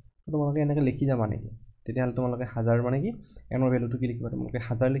থাকিব তো তোমালোকে এনেকৈ লিখি যাবা নেকি তেতিয়াহলে তোমালোকে 1000 মানে কি এনৰ ভ্যালুটো কি লিখিবা তোমালোকে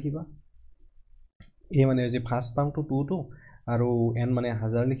 1000 লিখিবা a মানে যে ফাৰ্স্ট টাৰ্মটো 2 2 আৰু n মানে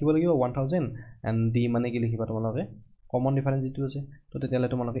 1000 লিখিব লাগিব 1000 and d মানে কি লিখিবা তোমালোকে কমন ডিফাৰেন্স যেটো আছে তো তেতিয়ালে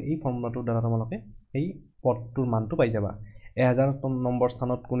তোমালোকে এই ফৰ্মুলাটোৰ দ্বাৰা তোমালোকে এই পদটোৰ মানটো পাই যাবা 1000 নম্বৰ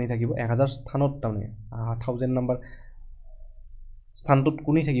স্থানত কোনি থাকিব 1000 স্থানত তাৰমানে 1000 নম্বৰ স্থানটোত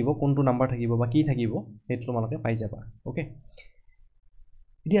কোনি থাকিব কোনটো নাম্বাৰ থাকিব বা কি থাকিব সেইটো তোমালোকে পাই যাবা ওকে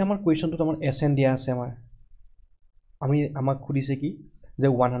এতিয়া আমাৰ কোৱেশ্চনটো আমাৰ sn দিয়া আছে আমাক খুদিছে কি যে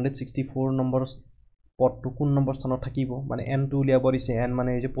 164 নম্বৰ পদটো কোন নম্বৰ স্থানত থাকিব মানে n টো উলিয়াব দিছে n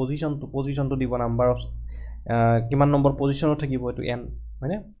মানে যে পজিশনটো দিব নাম্বাৰ অফ কিমান নম্বৰ পজিশনত থাকিব এটো n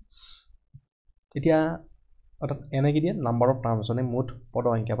মানে এতিয়া অৰ্থাৎ n কি দিয়ে নাম্বাৰ অফ টাৰ্মছ মানে মুঠ পদ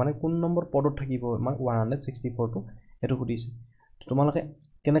সংখ্যা মানে কোন নম্বৰ পদত থাকিব মানে 164 টো এটো খুদিছে তোমালোকে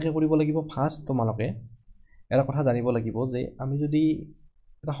কেনেকৈ কৰিব লাগিব ফাৰ্স্ট তোমালোকে এটা কথা জানিব লাগিব যে আমি যদি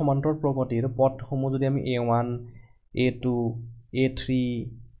এটা সমান্তৰ প্ৰপাৰ্টিৰ পদসমূহ যদি আমি a1 a2 a3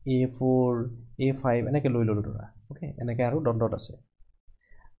 a4 a5 এনেকৈ লৈ ললো ধৰা ওকে এনেকৈ আৰু ডট আছে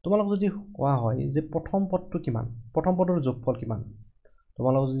তোমালোক যদি কোৱা হয় যে প্ৰথম পদটো কিমান প্ৰথম পদৰ যোগফল কিমান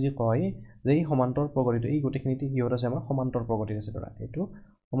তোমালোক যদি কয় যে এই সমান্তৰ প্ৰগতিটো এই গোটেইখিনিতে কি হত আছে আমাৰ সমান্তৰ প্ৰগতি আছে ধৰা এইটো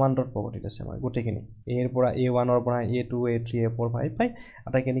সমান্তৰ প্ৰগতি আছে আমাৰ গোটেইখিনি a এৰ পৰা a1 ৰ পৰা a2 a3 a4 5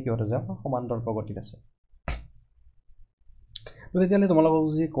 আটাইখিনি কি হত আছে সমান্তৰ প্ৰগতি আছে তো তেতিয়ালে তোমালোক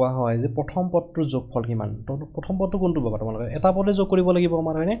যদি কোৱা হয় যে প্ৰথম পদটোৰ যোগফল কিমান তো প্ৰথম পদটো কোনটো পাবা তোমালোকে এটা পদে যোগ কৰিব লাগিব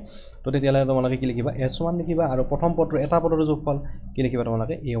আমাৰ হয়নে তো তেতিয়ালে তোমালোকে কি লিখিবা s1 লিখিবা আৰু প্ৰথম পদটোৰ এটা পদৰ যোগফল কি লিখিবা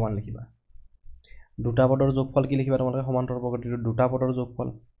তোমালোকে a1 লিখিবা দুটা পদৰ যোগফল কি লিখিবা তোমালোকে সমান্তৰ প্ৰগতিৰ দুটা পদৰ যোগফল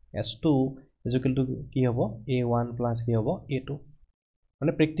s2 কি হ'ব a1 প্লাস কি হ'ব a2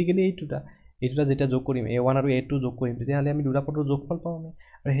 মানে প্ৰ্যাকটিক্যালি এইটোটা যেতিয়া যোগ কৰিম a1 আৰু a2 যোগ কৰিম তেতিয়াহলে আমি দুটা পদৰ যোগফল পাম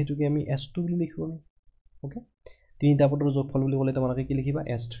আৰু হেতুকে আমি s2 বুলি লিখো আমি ওকে তিনিটা পদৰ যোগফল বুলি ক'লে তোমালোকে কি লিখিবা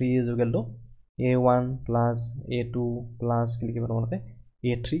s3 a1 plus a2 plus কি লিখিবা তোমালোকে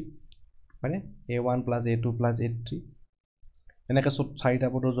a3 মানে a1 plus a2 plus a3 এনেকৈ সব চাৰিটা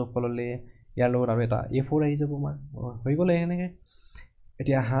পদৰ যোগফল হলে ইয়াৰ লগত আৰু এটা a4 আহি যাব আমাৰ হৈ গলে এনেকৈ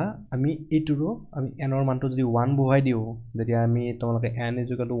এতিয়া হা আমি এইটোৰো আমি n ৰ মানটো যদি 1 বহাই দিও যেতিয়া আমি তোমালোকে n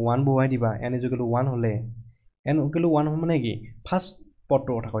 = 1 বহাই দিবা n = 1 হলে n = 1 মানে কি ফাৰ্স্ট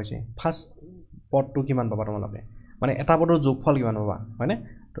পদটোৰ কথা কৈছে ফাৰ্স্ট পদটো কিমান পাবা তোমালোকে মানে এটা পদৰ যোগফল কিমান পাবা হয়নে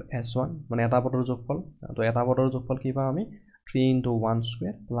তো s1 মানে এটা পদৰ যোগফল তো এটা পদৰ যোগফল কি পাম আমি 3 *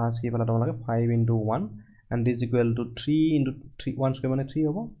 1² প্লাস কি পালা তোমালোকে 5 * 1 and is equal to 3 * 3 1² মানে 3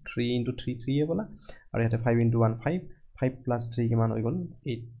 হ'ব 3 * 3 3 হ'বলা আৰু ইয়াতে 5 * 1 5 5 plus 3 কিমান হৈ গল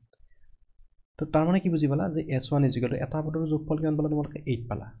 8 তো তাৰ মানে কি বুজি পালা যে s1 = এটা পদৰ যোগফল কিমান পালা তোমালোকে 8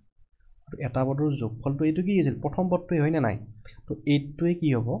 পালা আৰু এটা পদৰ যোগফলটো এইটো কি আছিল প্ৰথম পদটোই হয় না নাই তো 8 টোৱে কি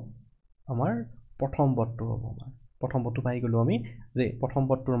হ'ব আমাৰ প্ৰথম পদটো হ'ব আমাৰ প্ৰথম পদটো পাই গলো আমি যে প্ৰথম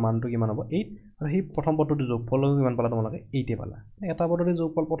পদটোৰ মানটো কিমান হ'ব 8 আৰু সেই প্ৰথম পদটোৰ যোগফল কিমান পালা তোমালোকে 8 এ পালা এটা পদৰ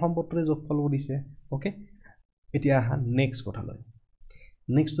যোগফল প্ৰথম পদটোৰ যোগফল দিছে ওকে এতিয়া আহা নেক্সট কথা লয়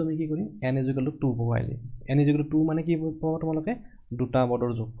নেক্সট আমি কি কৰিম n = 2 বহাই দিম n = 2 মানে কি পাবা তোমালোকে দুটা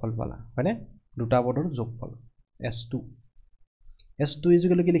পদৰ যোগফল পালা হয়নে দুটা পদৰ যোগফল s2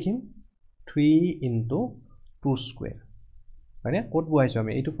 = কি লিখিম 3 * 2² হয়নে কোড বহাইছো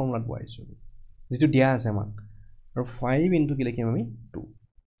আমি এইটো ফৰ্মুলাত বহাইছো যেটো দিয়া আছে আমাক আৰু 5 * কি লিখিম আমি 2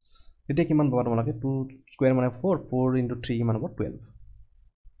 এতিয়া কিমান পাবা তোমালোকে 2² মানে 4 4 * 3 কিমান হ'ব 12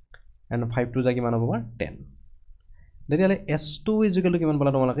 and 5 টো যা কিমান হ'ব 10 তেতিয়াহ'লে S2 is equal to কিমান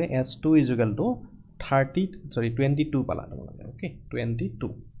পালা তোমালোকে S2 is equal to 22 পালা তোমালোকে ওকে 22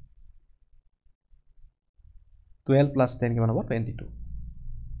 12 plus 10 কিমান হ'ব 22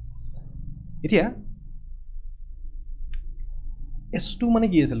 এতিয়া S2 মানে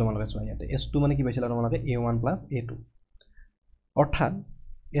কি আছিল তোমালোকে চোৱা ইয়াতে S2 মানে কি পাইছিলা তোমালোকে A1 plus A2 অৰ্থাৎ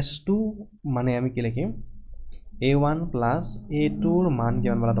S2 মানে আমি কি লিখিম A1 plus A2 ৰ মান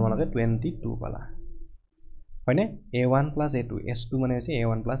কিমান পালা তোমালোকে 22 পালা হয়নে A1 plus A2 S2 মানে হৈছে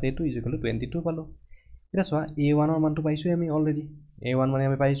A1 plus A2 is equal to 22 পালো এটা চোৱা A1 ৰ মানটো পাইছো আমি অলৰেডি A1 মানে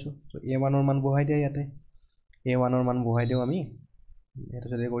আমি পাইছো সো A1 ৰ মান বহাই দিয়া ইয়াতে A1 ৰ মান বহাই দিও আমি এটা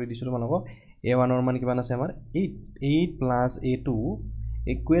যদি কৰি দিছো তোমালোকক A1 ৰ মান কিমান আছে আমাৰ 8 plus A2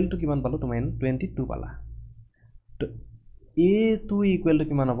 equal to কিমান পালো তুমি 22 পালা তো A2 equal to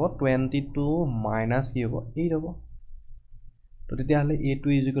কিমান হ'ব 22 minus কি হ'ব 8 হ'ব তো তেতিয়া হলে A2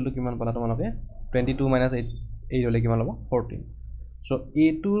 is equal to কিমান পালা তোমালোকে 22 minus 8 হলে কিমান হ'ব 14 সো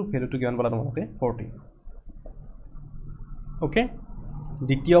A2 ৰ ভ্যালুটো কিমান পালা তোমালোকে 14 ওকে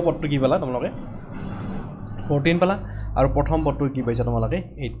দ্বিতীয় পদটো কি পালা তোমালোকে 14 পালা আৰু প্ৰথম পদটো কি পাইছা তোমালোকে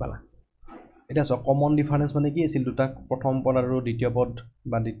 8 পালা এটা সো কমন ডিফাৰেন্স মানে কি আছিল দুটা প্ৰথম পদ আৰু দ্বিতীয় পদ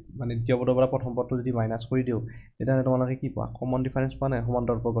মানে দ্বিতীয় পদৰ পৰা প্ৰথম পদটো যদি মাইনাস কৰি দিও তেতিয়া তোমালোকে কি পোৱা কমন ডিফাৰেন্স পোৱা নাই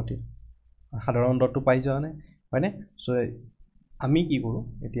সমান্তৰাল প্ৰগতি সাধাৰণ দৰটো পাই যোৱা নাই হয়নে সো আমি কি কৰো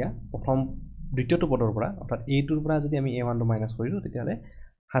এতিয়া প্ৰথম দ্বিতীয়টো পদৰ পৰা অৰ্থাৎ A2 ৰ পৰা যদি আমি A1 টো মাইনাস কৰি দিও তেতিয়া হলে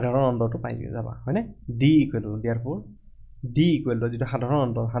সাধাৰণ অন্তৰটো পাই যাবা হয়নে D equal to therefore D equal to যেটা সাধাৰণ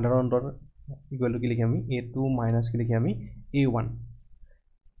অন্তৰ equal to কি লিখি আমি A2 minus কি লিখি আমি A1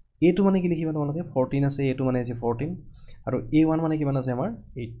 A2 মানে কি লিখিবা তোমালোকে 14 আছে A2 মানে আছে 14 আৰু A1 মানে কিমান আছে আমাৰ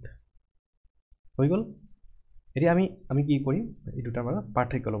 8 হৈ গল এতিয়া আমি কি কৰিম এই দুটাৰ পৰা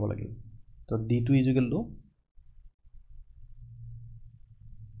পাৰ্থক্য ল'ব লাগিব তো D2 is equal to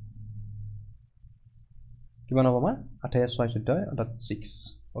কিমান হ'ব আমাৰ 28 6 14 অৰ্থাৎ 6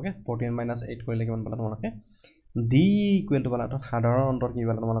 ওকে 14 minus 8 কৰিলে কিমান পালা তোমালোকে D equal to পালা অৰ্থাৎ সাধাৰণ অন্তৰ কি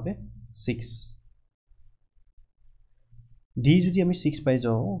পালা তোমালোকে 6 D যদি আমি 6 পাই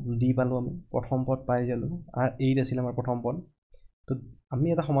যাও D পালো আমি প্ৰথম পদ পাই যালো আৰু 8 আছিল আমাৰ প্ৰথম পদ তো আমি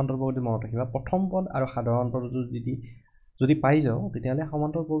এটা সমান্তৰাল প্ৰগতি মনত ৰাখিবা প্ৰথম পদ আৰু সাধাৰণ অন্তৰটো যদি পাই যাও তেতিয়ালে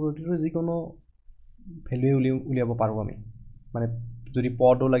সমান্তৰাল প্ৰগতিৰ যিকোনো ভ্যালু উলিয়াব পাৰো আমি মানে যদি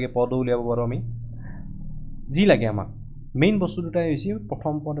পদও লাগে পদও উলিয়াব পাৰো আমি যি লাগে আমাক মেইন বস্তু দুটাই হৈছে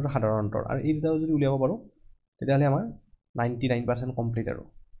প্ৰথম পদ আৰু সাধাৰণ অন্তৰ আৰু এই দুটাও যদি উলিয়াব পাৰো তেতিয়ালে আমাৰ 99% কমপ্লিট আৰু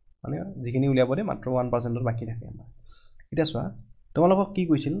মানে যিখিনি উলিয়াব দে মাত্ৰ 1% ৰ বাকি থাকে আমাৰ এটা চোৱা তোমালোকক কি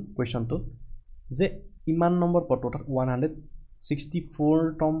কৈছিল কোৱেশ্চনটো যে ইমান নম্বৰ পদটো 164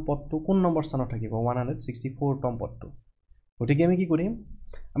 তম পদটো কোন নম্বৰ স্থানত থাকিব 164 তম পদটো গতিকে আমি কি কৰিম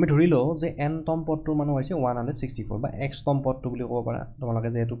আমি ধৰি লও যে n তম পদটোৰ মান হৈছে 164 বা x তম পদটো বুলি ক'ব পাৰা তোমালোকে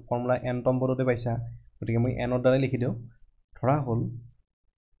যেহেতু ফৰ্মুলা n তম পদতে পাইছা গতিকে মই n ৰ দ্বাৰা লিখি দিও ধৰা হল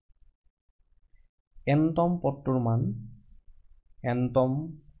n তম পদটোৰ মান n তম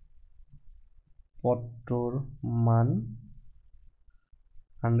পদটোৰ মান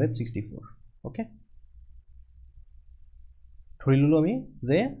 164 ওকে ধৰি ললো আমি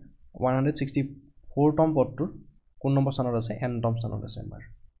যে 164 তম পদটোৰ কোন নম্বৰ স্থানত আছে n তম স্থানত আছে আমাৰ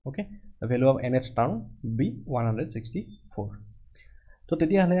okay the value of nth term be 164 তো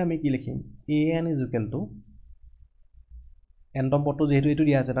তেতিয়া হলে আমি কি লিখিম an is equal to n তম পদটো যেহেতু এটো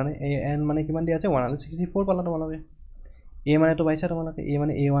দিয়া আছে তানে n মানে কিমান দিয়া আছে 164 পালা তোমালোকে a মানে তো পাইছা তোমালোকে a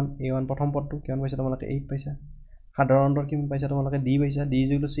মানে a1 প্ৰথম পদটো কিমান পাইছা তোমালোকে 8 পাইছা সাধাৰণ অন্তৰ কিমান পাইছা তোমালোকে d পাইছা d is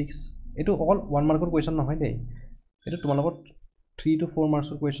equal to 6 এটো অকল 1 মাৰ্কৰ কোৱেশ্চন নহয় দেই এটো তোমালোকৰ 3 to 4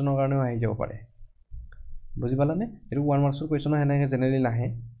 মাৰ্কৰ কোৱেশ্চনৰ কাৰণে আহি যাব পাৰে বুজি পালানে এটো 1 মাৰ্কৰ কোৱেশ্চন হেনেকে জেনেৰেলি নাহে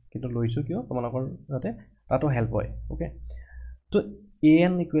কিন্তু লৈছো কিয় তোমালোকৰ যাতে তাতো হেল্প হয় ওকে তো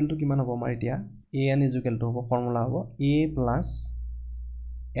an equal to কিমান হ'ব আমাৰ এতিয়া an is equal to হ'ব ফৰ্মুলা হ'ব a plus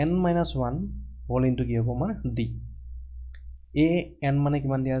n minus 1 whole into কি হ'ব আমাৰ d a n মানে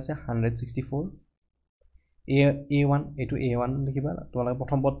কিমান দিয়া আছে 164 a1 এটো a1 লিখিবা তোমালোকে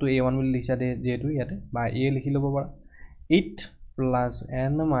প্ৰথম পদটো a1 বুলি লিখা দে যেহেতু ইয়াতে বা a লিখি লব পাৰা 8 plus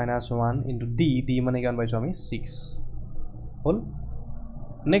n minus 1 into d মানে কিমান পাইছো আমি 6 হল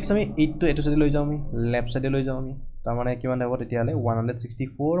নেক্সট আমি 8 টো এটো সাইডে লৈ যাও আমি লেফট সাইডে লৈ যাও আমি তাৰ মানে কিমান হ'ব তেতিয়া হলে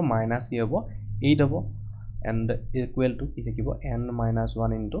 164 minus কি হ'ব 8 হ'ব and equal to কি থাকিব n minus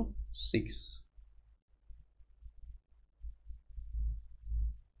 1 into 6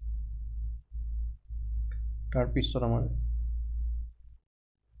 তাৰ পিছত আমাৰ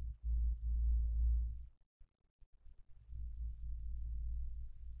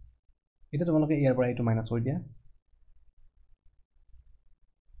এটা তোমালোকে ইয়াৰ পৰা এইটো মাইনাস কৰি দিয়া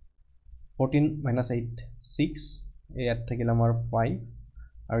 14 minus 8 6 ইয়াত থাকিল আমাৰ 5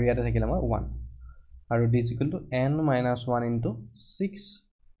 আৰু ইয়াতে থাকিল আমাৰ 1 আৰু d is equal to n minus 1 into 6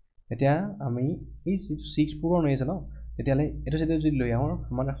 এতিয়া আমি এই 6 পূৰণ হৈ আছে ন তেতিয়ালে এটা যদি লৈ আহো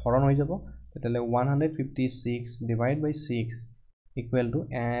মানে হৰণ হৈ যাব তেতিয়ালে 156 divided by 6 equal to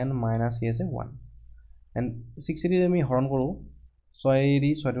n minus a আছে 1 and 6 দি আমি হৰণ কৰো 6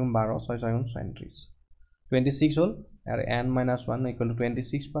 দি 6 12 6 6 36 26 হল আৰু n minus 1 equal to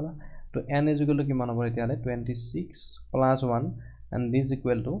 26 পালা তো n is equal to কিমান হ'ব তেতিয়ালে 26 plus 1 and this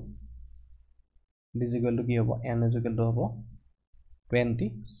equal to কি হ'ব n is equal to হ'ব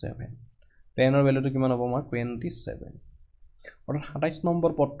 27 10 ৰ ভ্যালুটো কিমান হ'ব আমাৰ 27 আৰু 27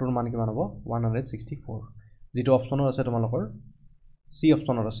 নম্বৰ পদটোৰ মান কিমান হ'ব 164 যেটো অপচনৰ আছে তোমালোকৰ সি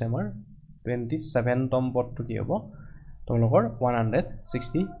অপচনৰ আছে আমাৰ 27 তম পদটো কি হ'ব তোমালোকৰ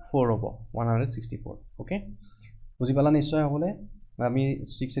 164 হ'ব 164 ওকে বুজি পালা নিশ্চয় হ'লে আমি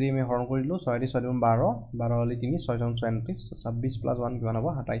 6 ৰি আমি হৰণ কৰিলো 6 দি 6 12 12 হলি 3 6 36 26 plus 1 কিমান হ'ব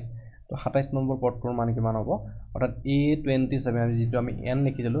 27 তো 27 নম্বৰ পদটোৰ মান কিমান হ'ব অৰ্থাৎ a27 আমি যেটো আমি n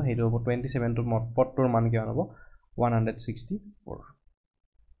লিখি দিলো হেটো হ'ব 27 টোৰ পদটোৰ মান কিমান হ'ব 164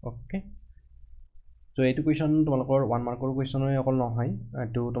 ওকে তো এইটো কোৱেশ্চন তোমালোকৰ 1 মাৰ্কৰ কোৱেশ্চনই অকল নহয়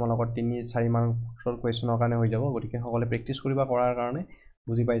এটো তোমালোকৰ 3 4 মাৰ্কৰ কোৱেশ্চনৰ কাৰণে হৈ যাব গতিকে সকলে প্ৰেক্টিস কৰিবা কৰাৰ কাৰণে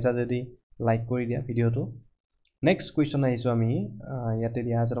বুজি পাইছা যদি লাইক কৰি দিয়া ভিডিওটো নেক্সট কোৱেশ্চন আহিছো আমি ইয়াতে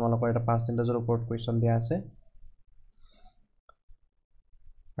দিয়া আছে তোমালোকৰ এটা পাৰ্চেন্টেজৰ ওপৰত কোৱেশ্চন দিয়া আছে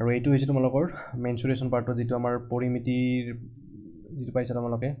আৰু এইটো হৈছে তোমালোকৰ মেনচুৰেচন পাৰ্টৰ যেটো আমাৰ পৰিমিতিৰ যেটো পাইছা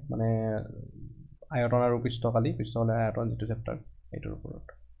তোমালোকে মানে আয়তন আৰু পৃষ্ঠকালি পৃষ্ঠকালি আয়তন যেটো চেপ্টাৰ এইটোৰ ওপৰত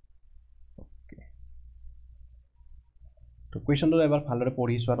ওকে তো কোৱেশ্চনটো এবাৰ ভালদৰে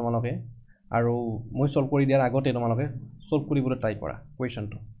পঢ়ি চোৱা তোমালোকে আৰু মই সলভ কৰি দিয়াৰ আগতে তোমালোকে সলভ কৰিবলৈ ট্ৰাই কৰা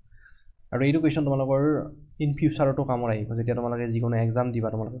কোৱেশ্চনটো আৰু এইটো কোৱেশ্চন তোমালোকৰ ইন ফিউচাৰটো কামৰ আহিব যেতিয়া তোমালোকে যিকোনো এক্সাম দিবা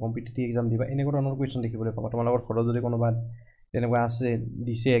তোমালোকে কম্পিটিটিভ এক্সাম দিবা এনেকুৱা ধৰণৰ কোৱেশ্চন দেখিবলৈ পাবা তোমালোকৰ ঘৰত যদি কোনোবা তেনেকুৱা আছে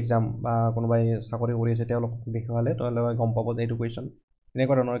দিছে এক্সাম বা কোনোবাই চাকৰি কৰি আছে তেওঁলোক দেখালে তেওঁলোকে গম পাব যে এইটো কোৱেশ্চন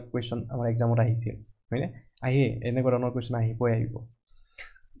এনেকুৱা ধৰণৰ কোৱেশ্চন আমাৰ এক্সামত আহিছিল হয়নে আহে এনেকুৱা ধৰণৰ কোৱেশ্চন আহিব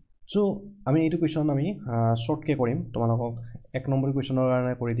সো আমি এইটো কোৱেশ্চন আমি শৰ্ট কে কৰিম তোমালোকক এক নম্বৰ কোৱেশ্চনৰ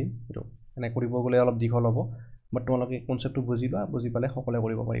কাৰণে কৰি দিম এটো এনে কৰিব গলে অলপ দীঘল হ'ব বাট তোমালোকে কনসেপ্টটো বুজি পালে সকলে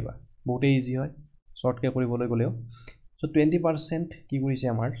কৰিব পাৰিবা বহুত ইজি হয় শৰ্ট কে কৰিবলৈ গলেও সো 20% কি কৰিছে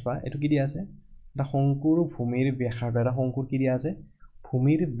আমাৰ চোৱা এটো কি দিয়া আছে এটা শংকুৰ ভূমিৰ ব্যাসাৰ্ধ এটা শংকুৰ কি দিয়া আছে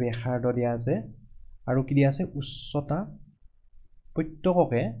ভূমিৰ ব্যাসাৰ্ধ দিয়া আছে আৰু কি দিয়া আছে উচ্চতা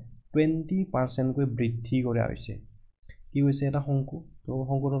প্ৰত্যেককে 20% কৈ বৃদ্ধি কৰা হৈছে কি হৈছে এটা শংকু তো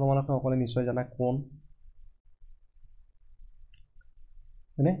শংকুটো তোমালোকে সকলে নিশ্চয় জানা কোন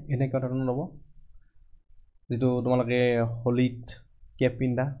মানে এনেকুৱা ধৰণৰ হ'ব যেটো তোমালোকে হলিত কেপ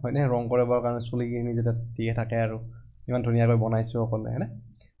পিন্ধা হয়নে ৰং কৰিবৰ কাৰণে চুলিখিনি যেটা দিয়ে থাকে আৰু ইমান ধুনীয়াকৈ বনাইছো সকলে হয়নে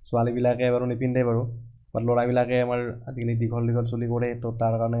ছোৱালী বিলাকে বাৰু নিপিন্ধে বাৰু বাট লৰা বিলাকে আমাৰ আজিকালি দীঘল চুলি কৰে তো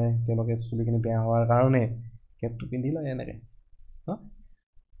তাৰ কাৰণে তেওঁলোকে চুলিখিনি বেয়া হোৱাৰ কাৰণে কেপটো পিন্ধি লয় এনেকে ন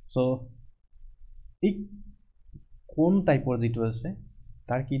সো এই কোন টাইপৰ যেটো আছে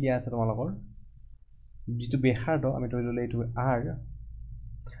তাৰ কি দিয়া আছে তোমালোকৰ যেটো ব্যাসাৰ্ধ আমি ধৰি ললে এইটো r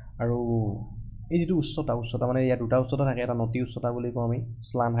আৰু এই যেটো উচ্চতা মানে ইয়া দুটা উচ্চতা থাকে এটা নতি উচ্চতা বুলি কওঁ আমি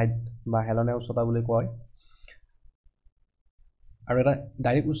স্লান হাইট বা হেলনে উচ্চতা বুলি কয় আৰু এটা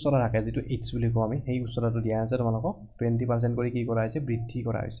ডাইৰেক্ট উচ্চতা থাকে যেটো h বুলি কওঁ আমি সেই উচ্চতাটো দিয়া আছে তোমালোকক 20% কৰি কি কৰা হৈছে বৃদ্ধি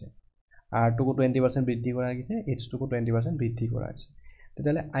কৰা হৈছে r টো 20% বৃদ্ধি কৰা হৈছে h টো 20% বৃদ্ধি কৰা হৈছে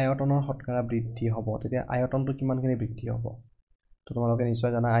তেতিয়ালে আয়তনৰ শতকৰা বৃদ্ধি হ'ব তেতিয়া আয়তনটো কিমানখিনি বৃদ্ধি হ'ব তো তোমালোকে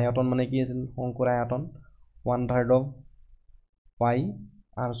নিশ্চয় জানা আয়তন মানে কি আছিল শংকুৰ আয়তন 1/3 of pi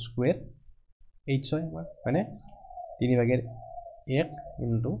r square h হয়নে 3/1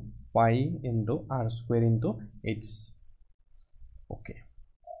 into pi into r square into h okay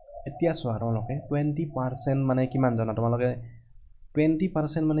এতিয়া চোৱা তোমালোকে 20% মানে কিমান জানা তোমালোকে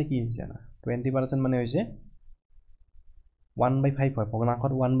 20% মানে কি জানা 20% মানে হৈছে 1/5 হয়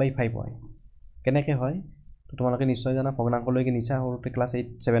ভগ্নাংশত 1/5 হয় কেনেকৈ হয় তো তোমালোকে নিশ্চয় জানা ভগ্নাংশলৈকে নিচা হৰুতে ক্লাস 8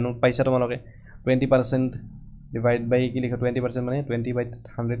 7 ত পাইছা তোমালোকে 20% ডিভাইড বাই কি লিখা 20% মানে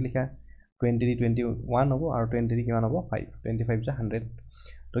 20/100 লিখা 20 দি 21 হ'ব আৰু 20 দি কিমান হ'ব 5 25 যা 100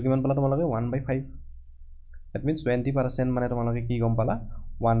 তো কিমান পালা তোমালোকে 1/5 that means 20% মানে তোমালোকে কি গম পালা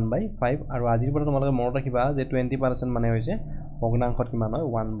 1/5 আৰু আজিৰ পৰা তোমালোকে মনত ৰাখিবা যে 20% মানে হৈছে ভগ্নাংশত কিমান হয়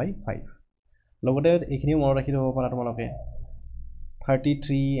 1/5 লগতে এইখিনি মনত ৰাখি থব পাৰা তোমালোকে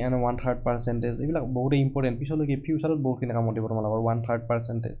 33 and 1/3% এইবিলাক বহুত ইম্পৰ্টেন্ট পিছলৈকে ফিউচাৰত বহুত কিনা কামত দিব তোমালোকৰ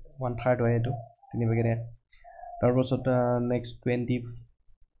 1/3% 1/3 হয় এটো 3/1 তাৰ পাছত নেক্সট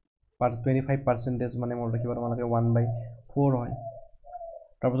 25% মানে মনত ৰাখিবা তোমালোকে 1/4 হয়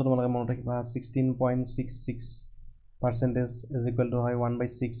তাৰ পাছত তোমালোকে মনত ৰাখিবা 16.66% is equal to হয়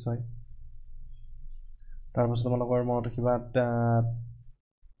 1/6 হয় তাৰ পাছত তোমালোকৰ মনত ৰাখিবা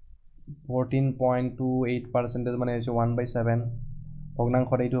 14.28% মানে হৈছে 1/7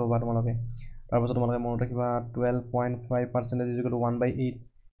 ভগ্নাংশত এইটো হ'ব তোমালোকে তাৰপিছত তোমালোকে মনত ৰাখিবা 12.5% ইজ ইকুৱেল টু 1/8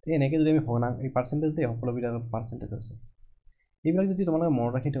 এনেকৈ যদি আমি ভগ্নাংশ এই পাৰ্চেণ্টেজ দেই সকলোবিলাক পাৰ্চেণ্টেজ আছে এইবিলাক যদি তোমালোকে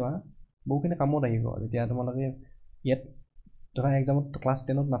মনত ৰাখি থোৱা বহুখিনি কামত আহিব যেতিয়া তোমালোকে ইয়াত ধৰা এক্সামত ক্লাছ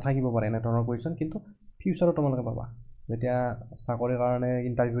 10ত নাথাকিব পাৰে এনে ধৰণৰ কুৱেশ্যন কিন্তু ফিউচাৰত তোমালোকে পাবা যেতিয়া চাকৰিৰ কাৰণে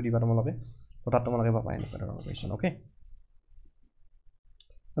ইণ্টাৰভিউ দিবা তোমালোকে তাত তোমালোকে পাবা এনেকুৱা ধৰণৰ কুৱেশ্যন অ'কে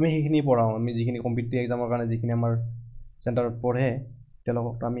আমি সেইখিনি পঢ়াওঁ আমি যিখিনি কম্পিটিটিভ এক্সামৰ কাৰণে যিখিনি আমাৰ চেণ্টাৰত পঢ়ে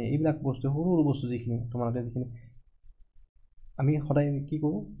তেওঁলোকক আমি এইবিলাক বস্তু সৰু সৰু বস্তু যিখিনি তোমালোকে যিখিনি আমি সদায় কি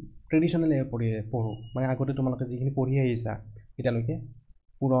কৰোঁ ট্ৰেডিশ্যনেলি পঢ়োঁ মানে আগতে তোমালোকে যিখিনি পঢ়ি আহিছা এতিয়ালৈকে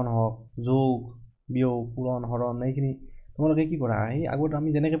পূৰণ হওক যোগ বিয়োগ পূৰণ হৰণ এইখিনি তোমালোকে কি কৰা এই আগত আমি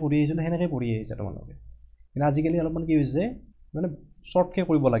যেনেকৈ পঢ়ি আহিছিলোঁ সেনেকৈ পঢ়ি আহিছা তোমালোকে কিন্তু আজিকালি অলপমান কি হৈছে মানে শ্বৰ্টকৈ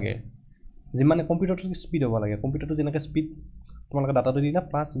কৰিব লাগে যিমানে কম্পিউটাৰটো স্পীড হ'ব লাগে কম্পিউটাৰটো যেনেকৈ স্পীড তোমালোকে ডাটাটো দিলা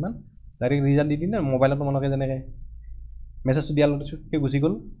প্লাছ ইমান ডাইৰেক্ট ৰিজাল্ট দি দিলে মোবাইলত তোমালোকে যেনেকৈ মেছেজটো দিয়াৰ লগতে গুচি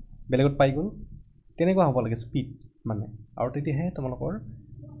গ'ল বেলেগত পাই গ'ল তেনেকুৱা হ'ব লাগে স্পীড মানে আৰু তেতিয়াহে তোমালোকৰ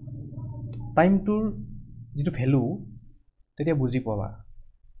টাইমটোৰ যিটো ভেলু তেতিয়া বুজি পাবা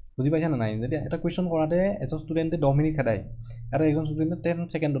বুজি পাইছা না নাই যেতিয়া এটা কুৱেশ্যন কৰাতে এজন ষ্টুডেণ্টে 10 মিনিট খেদায় আৰু এজন ষ্টুডেণ্টে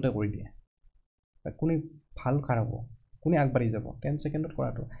 10 ছেকেণ্ডতে কৰি দিয়ে কোনে ভাল খাৰ হ'ব কোনে আগবাঢ়ি যাব 10 ছেকেণ্ডত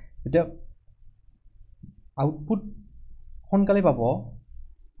কৰাটো এতিয়া আউটপুট সোনকালে পাব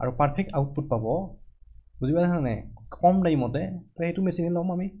আৰু পাৰফেক্ট আউটপুট পাব বুজি পাইছা নাই কম টাইমতে তো সেইটো মেচিনে ল'ম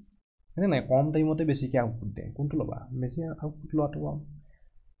আমি হয়নে নাই কম টাইমতে বেছিকৈ আউটপুট দিয়ে কোনটো ল'বা বেছি আউটপুট লোৱাটো পাম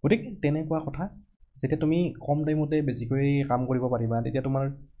গতিকে তেনেকুৱা কথা যেতিয়া তুমি কম টাইমতে বেছিকৈ কাম কৰিব পাৰিবা তেতিয়া তোমাৰ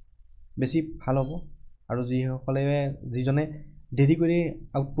বেছি ভাল হ'ব আৰু যিসকলে যিজনে দেৰি কৰি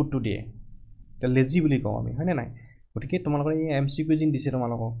আউটপুটটো দিয়ে এতিয়া লেজি বুলি কওঁ আমি হয়নে নাই গতিকে তোমালোকৰ এই MCQ যিন দিছে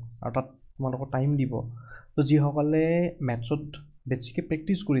তোমালোকক আৰু তাত তোমালোকৰ টাইম দিব তো যিসকলে মেথছত বেছিকৈ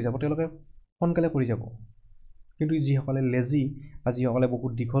প্ৰেক্টিছ কৰি যাব তেওঁলোকে সোনকালে কৰি যাব কিন্তু যিসকলে লেজি বা যিসকলে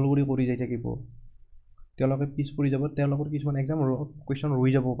বহুত দীঘল কৰি যাই থাকিব তেওঁলোকে পিছ পৰি যাব তেওঁলোকৰ কিছুমান এক্সাম কুৱেশ্যন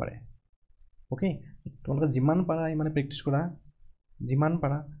ৰৈ যাবও পাৰে অ'কে তোমালোকে যিমান পাৰা ইমানে প্ৰেক্টিছ কৰা যিমান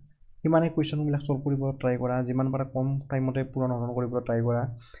পাৰা সিমানে কুৱেশ্যনবিলাক ছল্ভ কৰিব ট্ৰাই কৰা যিমান পাৰা কম টাইমতে পূৰণ হৰণ কৰিব ট্ৰাই কৰা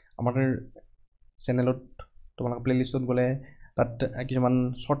আমাৰ চেনেলত তোমালোকে প্লেলিষ্টত গ'লে তাত কিছুমান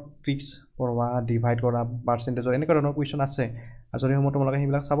শ্বৰ্ট ট্ৰিক্স পঢ়োৱা ডিভাইড কৰা পাৰ্চেণ্টেজৰ এনেকুৱা ধৰণৰ কুৱেশ্যন আছে আজৰি সময়ত তোমালোকে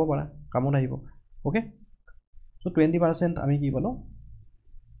সেইবিলাক চাব পাৰা কামত আহিব অ'কে চ' 20% আমি কি পালোঁ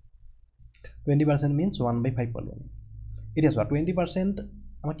 20% মিনছ 1/5 পালোঁ আমি এতিয়া চোৱা 20%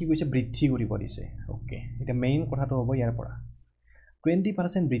 আমাক কি কৈছে বৃদ্ধি কৰিব দিছে অ'কে এতিয়া মেইন কথাটো হ'ব ইয়াৰ পৰা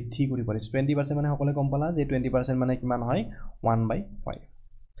 20% বৃদ্ধি কৰিব দিছে 20% মানে সকলোৱে গম পালা যে 20% মানে কিমান হয় 1/5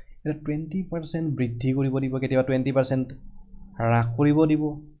 এতিয়া 20% বৃদ্ধি কৰিব দিব কেতিয়াবা 20% হ্ৰাস কৰিব দিব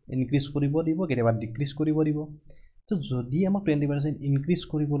ইনক্ৰিজ কৰিব দিব কেতিয়াবা ডিক্ৰিজ কৰিব দিব তো যদি আমাক 20% ইনক্ৰিজ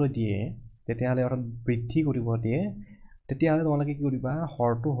কৰিবলৈ দিয়ে তেতিয়াহ'লে অৰ্থাৎ বৃদ্ধি কৰিব দিয়ে তেতিয়াহ'লে তোমালোকে কি কৰিবা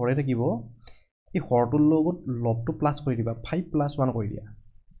হৰটো হৰে থাকিব এই হৰটোৰ লগত লবটো প্লাছ কৰি দিবা 5 + 1 কৰি দিয়া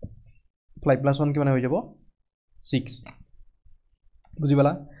 5 + 1 কিমান হৈ যাব 6 বুজি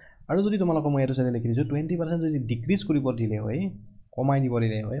পালা আৰু যদি তোমালোকক মই এইটো চাইডে লিখি দিছোঁ 20% যদি ডিক্ৰিজ কৰিব দিলে হয় কমাই দিব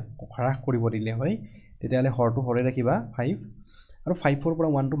দিলে হয় হ্ৰাস কৰিব দিলে হয় তেতিয়াহ'লে হৰটো হৰে ৰাখিবা 5 আৰু 5ৰ পৰা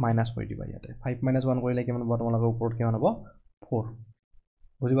 1টো মাইনাছ কৰি দিবা ইয়াতে 5 - 1 কৰিলে কিমান হ'ব তোমালোকৰ ওপৰত কিমান হ'ব 4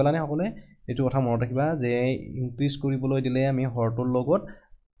 বুজি পালানে সকলোৱে এইটো কথা মনত ৰাখিবা যে ইনক্ৰিজ কৰিবলৈ দিলে আমি হৰটোৰ লগত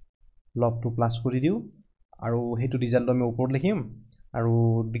লবটো প্লাছ কৰি দিওঁ আৰু সেইটো ৰিজাল্টটো আমি ওপৰত লিখিম আৰু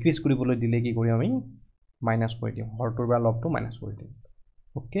ডিক্ৰিজ কৰিবলৈ দিলে কি কৰিম আমি মাইনাছ কৰি দিম হৰটোৰ পৰা লবটো মাইনাছ কৰি দিম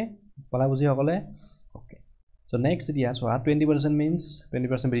অ'কে পালা বুজি সকলে অ'কে চ' নেক্সট এতিয়া চোৱা 20% মিনছ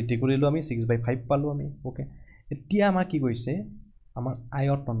 20% বৃদ্ধি কৰিলোঁ আমি 6/5 পালোঁ আমি অ'কে এতিয়া আমাক কি কৈছে আমাৰ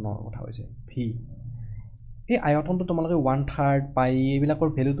আয়তনৰ কথা হৈছে ভি এই আয়তনটো তোমালোকে 1/3 পাই এইবিলাকৰ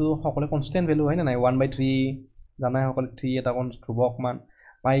ভেলুটো সকলোৱে কনষ্টেণ্ট ভেলু হয় নাই 1/3 জানাই সকলোৱে 3 এটা ধ্ৰুৱক মান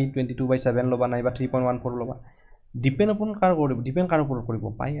পাই 22/7 ল'বা নাইবা 3.14 ল'বা ডিপেণ্ড আপন কাৰ কৰিব ডিপেণ্ড কাৰ ওপৰত কৰিব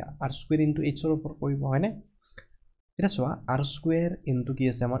পাই r² * h ৰ ওপৰত কৰিব হয়নে এতিয়া চোৱা r² * কি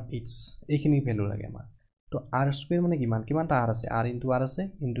আছে আমাৰ h এইখিনি ভেলু লাগে আমাৰ তো r² মানে কিমানটা r আছে r * r আছে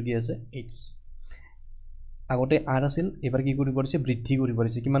 * কি আছে h আগতে r আছিল এবাৰ কি কৰিব দিছে বৃদ্ধি কৰিব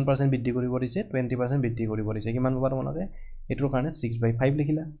দিছে কিমান পাৰ্চেণ্ট বৃদ্ধি কৰিব দিছে 20% বৃদ্ধি কৰিব দিছে কিমান পাবা তোমালোকে এটোৰ কাৰণে 6/5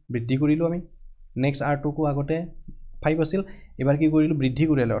 লিখিলা বৃদ্ধি কৰিলোঁ আমি নেক্সট r2 কো আগতে 5 আছিল এবাৰ কি কৰিলোঁ বৃদ্ধি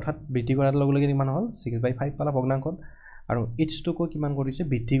কৰিলে অৰ্থাৎ বৃদ্ধি কৰাৰ লগে লগে কিমান হ'ল 6/5 পালা ভগ্নাংশত আৰু h2 কো কিমান কৰিছে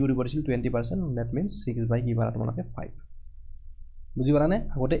বৃদ্ধি কৰিব দিছিল 20% দ্যাট মিন্স 6/5 কি পালা তোমালোকে 5 বুজি পালানে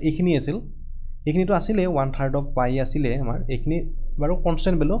আগতে এইখিনি আছিল এইখিনিটো আছিলে 1/3 অফ পাই আছিলে আমাৰ এইখিনি বাৰু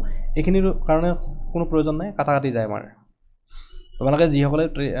কনষ্টেণ্ট ভেলু এইখিনিৰ কাৰণে কোনো প্ৰয়োজন নাই কাটা কাটি যায় আমাৰ তোমালোকে যিসকলে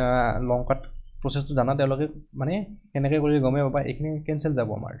লং কাট প্ৰচেছটো জানা তেওঁলোকে মানে এনেকৈ কৰি গমে পাবা এইখিনি কেনসেল যাব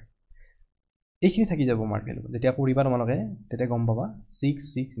আমাৰ এইখিনি থাকি যাব আমাৰ ভ্যালু যেতিয়া কৰিবা তোমালোকে তেতিয়া গম পাবা 6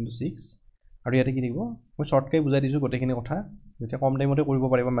 6 * 6 আৰু ইয়াতে কি দিব মই শৰ্টকৈ বুজাই দিছো গোটেইখিনি কথা যেতিয়া কম টাইমতে কৰিব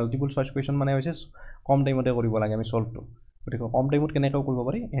পাৰিবা মাল্টিপল চয়েস কোৱেশ্চন মানে হৈছে কম টাইমতে কৰিব লাগে আমি সলভটো গতিকে কম টাইমত কেনেকৈ কৰিব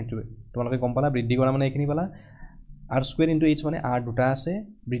পাৰি এটোৱে তোমালোকে গম পালা বৃদ্ধি কৰা মানে এইখিনি পালা r square into h মানে r দুটা আছে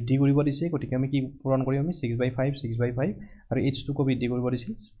বৃদ্ধি কৰিব দিছে গতিকে আমি কি পূৰণ কৰিম আমি 6/5 6/5 আৰু h টো কো বৃদ্ধি কৰিব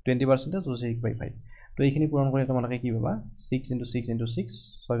দিছিল 20% তো 6/5 তো এইখিনি পূৰণ কৰি তোমালোকে কি পাবা 6 * 6 * 6 6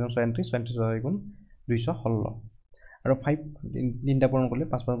 36 36 গুণ 216 আৰু 5 তিনটা পূৰণ কৰিলে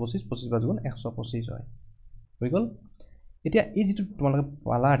 5 5 25 25 5 গুণ 125 হয় হৈ গল এতিয়া এই যেটো তোমালোকে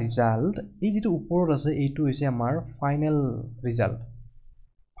পালা ৰিজাল্ট এই যেটো ওপৰত আছে এইটো হৈছে আমাৰ ফাইনাল ৰিজাল্ট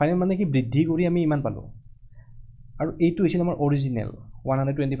ফাইনাল মানে কি বৃদ্ধি কৰি আমি ইমান পালো আৰু এইটো হৈছিল আমাৰ অৰিজিনাল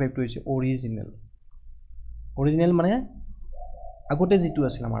 125 টো হৈছে অৰিজিনাল মানে আগতে যেটো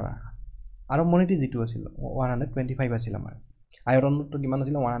আছিল আমাৰ আৰম্ভণিতে যেটো আছিল 125 আছিল আমাৰ আয়তনটো কিমান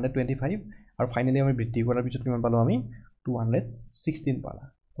আছিল 125 আৰু ফাইনালি আমি বৃদ্ধি কৰাৰ পিছত কিমান পালো আমি 216 পালা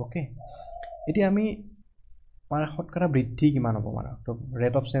ওকে এতিয়া আমি পাৰ শতকৰা বৃদ্ধি কিমান হ'ব আমাৰ তো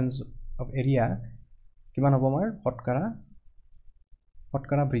rate of change of area কিমান হ'ব আমাৰ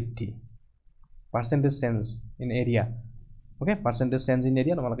শতকৰা বৃদ্ধি percentage change in area okay percentage change in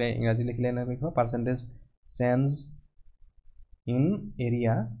area তোমালোকে ইংৰাজী লিখিলে না লিখিবা percentage change in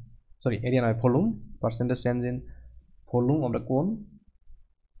area sorry area নহয় volume percentage change in volume of the cone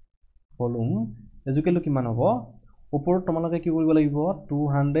volume এজুকেলো কিমান হ'ব ওপৰত তোমালোকে কি কৰিব লাগিব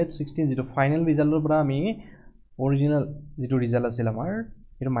 216 যেটো ফাইনাল ৰিজাল্টৰ পৰা আমি অৰিজিনাল যেটো ৰিজাল্ট আছিল আমাৰ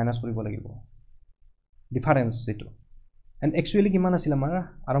এটো মাইনাস কৰিব লাগিব ডিফাৰেন্স যেটো and actually কিমান আছিল আমাৰ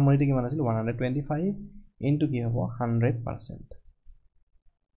আৰম্ভণিতে কিমান আছিল 125 into কি হ'ব 100%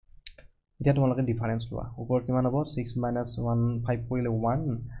 এতিয়া তোমালোকে ডিফাৰেন্স লোৱা ওপৰত কিমান হ'ব 6 - 1 5 কৰিলে 1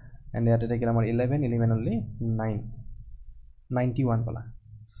 and ইয়াতে থাকিল আমাৰ 11 only 9 91 পালা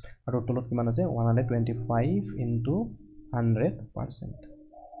আৰু তলত কিমান আছে 125 into 100%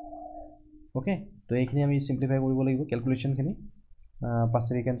 ওকে তো এইখিনি আমি সিম্পলিফাই কৰিব লাগিব ক্যালকুলেশন খিনি 5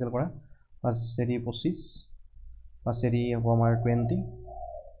 সেৰি ক্যান্সেল কৰা 5 সেৰি 25 5 সেৰি হ'ব আমাৰ 20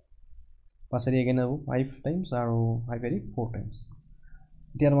 5 সেৰি again হ'ব 5 times আৰু 5 সেৰি 4 times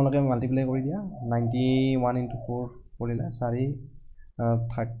এতিয়া তোমালোকে মাল্টিপ্লাই কৰি দিয়া 91 into 4 কৰিলা 4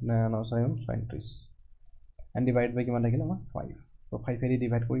 37 and divide by কিমান থাকিল আমাৰ 5 তো 5 সেৰি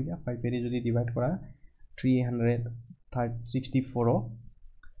ডিভাইড কৰি দিয়া 5 সেৰি যদি ডিভাইড কৰা 364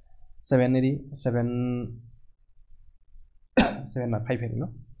 7 এৰি 7 7 5 এৰি ন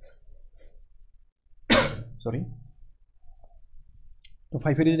sorry তো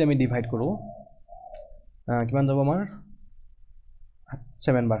 5 এৰি যদি আমি ডিভাইড কৰো কিমান যাব আমাৰ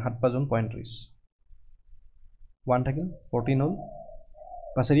 7 বাৰ 7 5 35 1 থাকিল 14 হল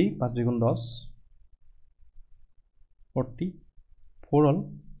 5 এৰি 5 2 গুণ 10 44 হল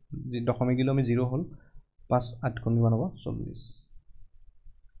দশমিক দিলে আমি 0 হল 5 8 গুণ কিমান হ'ব 40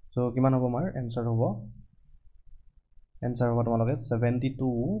 সো কিমান হ'ব আমাৰ आंसर হ'ব তোমালোকে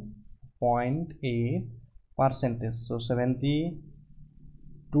 72.8% so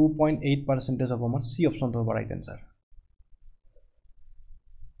 72.8% of our C option to right answer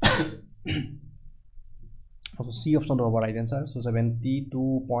so C option to right answer so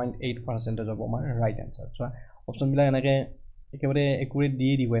 72.8% of our right answer so option bila enake ekebare accurate di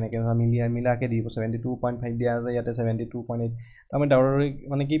dibo enake mila ke dibo 72.5 dia ase yate 72.8 tame dauror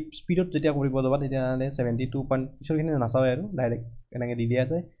mane ki speed jetia koribo jaba tetia 72. isor khine nasaw aru direct enake di dia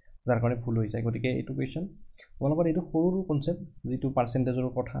jay যার কারণে ফুল হৈ যায় গটিকে এটো question তোমালোকৰ এটো সৰু concept যেটো পাৰ্সেন্টেজৰ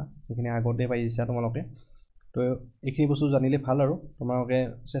কথা এখিনি আগতে পাইছা তোমালোকে তো এখিনি বস্তু জানিলে ভাল আৰু তোমালোকে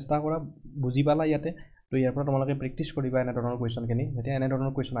চেষ্টা কৰা বুজি পালা ইয়াতে তো ইয়াৰ পৰা তোমালোকে প্ৰেক্টিস কৰিবা এনে ধৰণৰ কোৱেশ্চন খিনি যেতিয়া এনে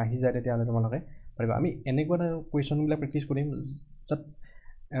ধৰণৰ কোৱেশ্চন আহি যায় তেতিয়া আমি তোমালোকে পাৰিবা আমি এনেকুৱা কোৱেশ্চন বিলাক প্ৰেক্টিস কৰিম যত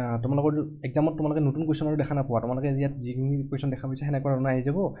তোমালোকৰ এক্সামত তোমালোকে নতুন কোৱেশ্চনৰ দেখা না পোৱা তোমালোকে ইয়াত যিখিনি কোৱেশ্চন দেখা পাইছা হেনে কৰা আহি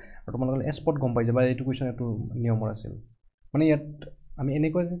যাব আৰু তোমালোকে স্পট গম পাই যাবা এইটো কোৱেশ্চন এটো নিয়মৰ আছিল মানে ইয়াত আমি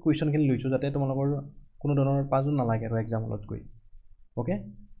এনেকুৱা কোৱেশ্চন খিনি লৈছো যাতে তোমালোকৰ কোনো ধৰণৰ পাজু নালাগে আৰু এক্সাম হলত গৈ ওকে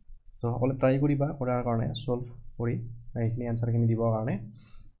তো সকলে ট্ৰাই কৰিবা কৰাৰ কাৰণে সলভ কৰি এইখিনি আনসাৰ খিনি দিবৰ কাৰণে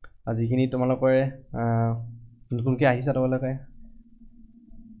আজিখিনি তোমালোকৰ নতুনকৈ আহিছা তোমালোকে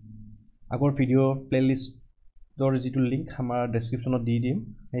আগৰ ভিডিও প্লেলিষ্টৰ যেটো লিংক আমাৰ ডেসক্ৰিপচনত দি দিম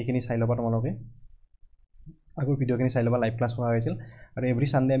এইখিনি চাই লবা তোমালোকে আগৰ ভিডিওখিনি চাই লবা লাইভ ক্লাছ কৰা হৈছিল আৰু এভৰি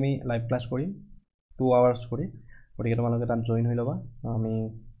সানডে আমি লাইভ ক্লাছ কৰিম 2 আৱাৰ্স কৰি গতিকে তোমালোকে তাত জয়েন হৈ লবা আমি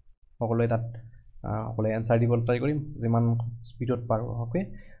সকলোৱে তাত সকলোৱে আনসাৰ দিব ট্ৰাই কৰিম যিমান স্পিডত পাৰো ওকে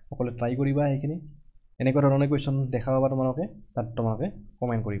সকলোৱে ট্ৰাই কৰিবা এইখিনি এনেকুৱা ধৰণৰ কোৱেশ্চন দেখা পাবা তোমালোকে তাত তোমালোকে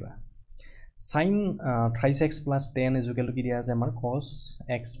কমেন্ট কৰিবা sin 3x + 10 = কি দিয়া আছে আমাৰ cos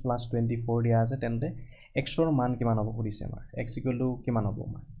x + 24 দিয়া আছে তেন্তে x ৰ মান কিমান হ'ব কৰিছে আমাৰ x = কিমান হ'ব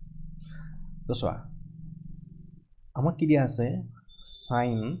আমাৰ তো তো চোৱা আমাক কি দিয়া আছে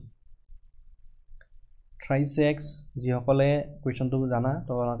sin 3x যিসকলে কুৱেশ্যনটো জানা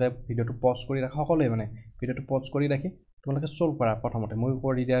তোমালোকে ভিডিওটো পজ কৰি ৰাখা সকলোৱে মানে ভিডিওটো পজ কৰি ৰাখি তোমালোকে সলভ কৰা প্ৰথমতে মই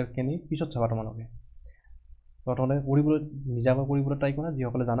কৰি দিয়াখিনি পিছত চাবা তোমালোকে প্ৰথমতে কৰিবলৈ নিজাকৈ কৰিবলৈ ট্ৰাই কৰা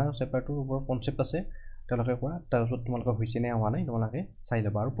যিসকলে জানা চেপ্টাৰটোৰ ওপৰত কনচেপ্ট আছে তেওঁলোকে কৰা তাৰপিছত তোমালোকে হৈছে নে হোৱা নাই তোমালোকে চাই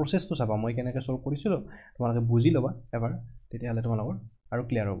ল'বা আৰু প্ৰচেছটো চাবা মই কেনেকৈ সলভ কৰিছিলোঁ তোমালোকে বুজি ল'বা এবাৰ তেতিয়াহ'লে তোমালোকৰ আৰু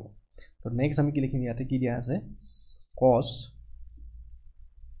ক্লিয়াৰ হ'ব তো নেক্সট আমি কি লিখিম ইয়াতে কি দিয়া আছে cos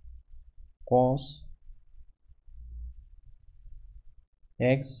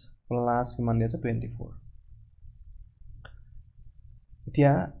x প্লাছ কিমান দিয়া আছে 24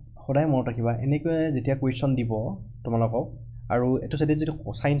 এতিয়া সদায় মনত ৰাখিবা এনেকৈ যেতিয়া কুৱেশ্যন দিব তোমালোকক আৰু এটো সাইডে যদি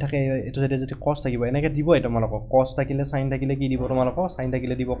সাইন থাকে এটো সাইডে যদি cos থাকিব এনেকৈ দিব তোমালোকক cos থাকিলে সাইন থাকিলে কি দিব তোমালোকক সাইন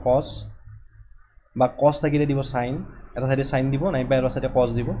থাকিলে দিব cos বা cos থাকিলে দিব সাইন এটা সাইডে সাইন দিব নাইবা এটা সাইডে cos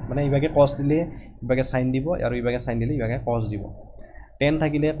দিব মানে ইভাগে cos দিলে ইভাগে সাইন দিব আৰু ইভাগে সাইন দিলে ইভাগে cos দিব tan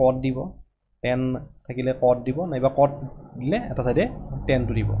থাকিলে cot দিব tan থাকিলে cot দিব নাইবা cot দিলে এটা সাইডে tan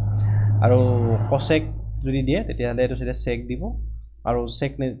টো দিব আৰু cosec যদি দিয়ে তেতিয়াহলে এটো সাইডে sec দিব আৰু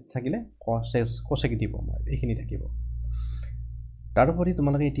sec থাকিলে cosec দিব এইখিনি থাকিব তাৰোপৰি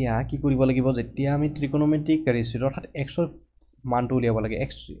তোমালোকে এতিয়া কি কৰিব লাগিব যেতিয়া আমি ত্ৰিকোণমিতিক ৰেচিঅ অৰ্থাৎ x ৰ মানটো উলিয়াব লাগে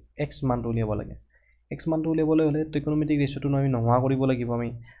x মানটো উলিয়াব লাগে x মানটো উলিয়াবলৈ হলে ত্ৰিকোণমিতিক ৰেচিঅটো আমি নোহোৱা কৰিব লাগিব আমি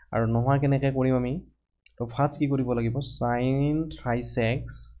আৰু নোহোৱা কেনেকৈ কৰিম আমি তো ফাৰ্স্ট কি কৰিব লাগিব sin 3x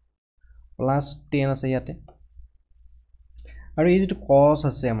প্লাস 10 আছে ইয়াতে আৰু এই যেটো cos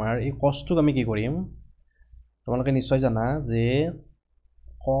আছে আমাৰ এই cosটোক আমি কি কৰিম তোমালোকে নিশ্চয় জানা যে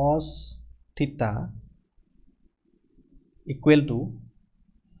cos theta equal to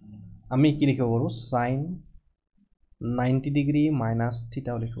আমি কি লিখিব পাৰো sin 90 ডিগ্ৰী minus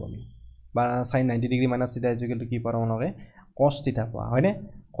theta লিখিব আমি বা sin 90 degree minus theta equal to কি পাৰো মনৰে cos theta পোৱা হয়নে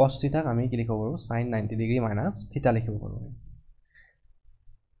cos theta আমি কি লিখিব পাৰো sin 90 ডিগ্ৰী minus theta লিখিব পাৰো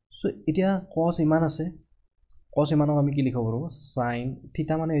সো এতিয়া cos ইমান আছে cos ইমানক আমি কি লিখিব পাৰো sin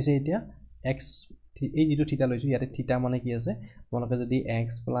theta মানে হৈছে এতিয়া x এই যেটো থিটা লৈছো ইয়াতে থিটা মানে কি আছে তোমালোকে যদি x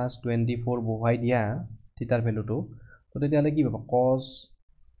 + 24 বহাই দিয়া থিটাৰ ভ্যালুটো তো তেতিয়ালে কি পাবা cos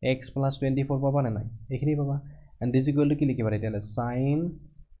x + 24 পাবা না নাই এইখিনি পাবা and this equal to কি লিখিবা তেতিয়ালে sin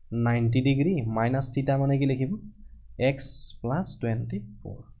 90 ডিগ্ৰী minus থিটা মানে কি লিখিম x +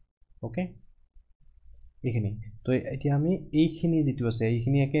 24 ওকে এইখিনি তো এতিয়া আমি এইখিনি যেটো আছে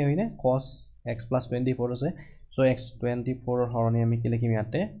এইখিনি একে হয়নে cos x + 24 আছে so x 24 ৰ হৰণে আমি কি লিখিম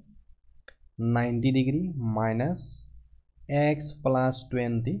ইয়াতে 90 degree minus x plus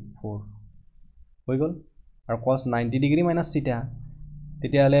 24 হৈ গল আৰু cos 90 degree minus theta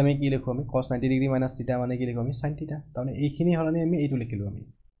তেতিয়ালে আমি কি লিখো আমি cos 90 degree minus theta মানে কি লিখো আমি sin theta তাৰমানে এইখিনি হলনি আমি এইটো লিখিলো আমি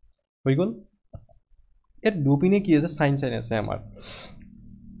হৈ গল এত দুপিনে কি আছে sin sin আছে আমাৰ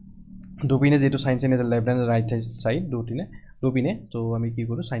দুপিনে যেটো sin sin আছে লেফট এন্ড ৰাইট সাইড দুপিনে তো আমি কি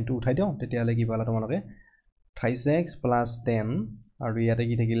কৰো sin টো উঠাই দিও তেতিয়ালে কি পালা তোমালোকে 3x plus 10 আৰু ইয়াতে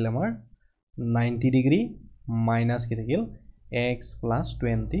কি থাকিল আমাৰ 90 degree minus কি থাকিল x plus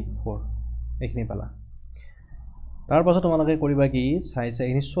 24 এইখিনি পালা তাৰ পাছত তোমালোকে কৰিবা কি চাইছে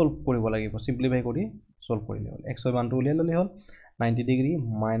এখিনি সলভ কৰিব লাগিব সিম্পলিফাই কৰি সলভ কৰিলে হ'ল x ৰ মানটো উলিয়াই ললে হ'ল 90 degree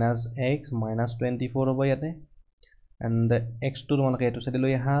minus x minus 24 হ'ব ইয়াতে and x টো তোমালোকে এটো সাইডে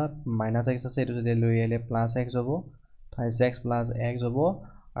লৈ আহা minus x আছে এটো সাইডে লৈ আহিলে plus x হ'ব 3x plus x হ'ব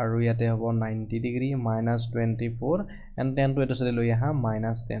আৰু ইয়াতে হ'ব 90 degree minus 24 and 10 টো এটো সাইডে লৈ আহা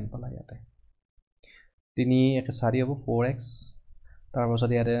minus 10 পালা ইয়াতে 3 1 4 হ'ব 4x তাৰ পাছত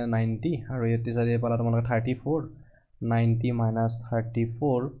ইয়াতে 90 আৰু ইয়াতে সাইডে পালা তোমালোকে 34 90 minus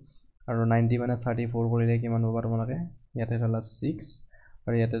 34 আৰু 90 minus 34 কৰিলে কিমান হ'ব তোমালোকে ইয়াতে হলা 6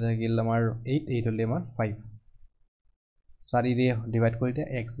 আৰু ইয়াতে থাকিল আমাৰ 8 8 হলে আমাৰ 5 4 দিয়ে ডিভাইড কৰি দিয়া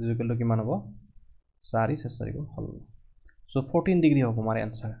x = কিমান হ'ব 4 4 হল সো 14 ডিগ্ৰী হ'ব আমাৰ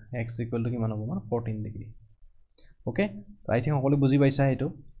आंसर x = কিমান হ'ব আমাৰ 14 ডিগ্ৰী ওকে আই থিংক সকলো বুজি পাইছা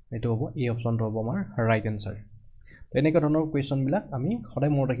এটো হ'ব এই অপচনটো হ'ব আমাৰ ৰাইট आंसर তো এনেকা ধৰণৰ কোৱেশ্চন বিলাক আমি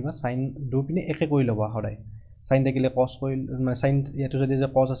সদায় মনত ৰাখিবা সাইন দুপিনে একে কৰি লবা সদায় সাইন থাকিলে cos কৰি মানে সাইন এটো যদি যে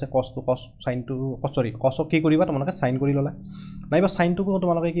cos আছে cos to cos sin to সৰি cos কি কৰিবা তোমালোকে সাইন কৰি ললা নাইবা সাইন টো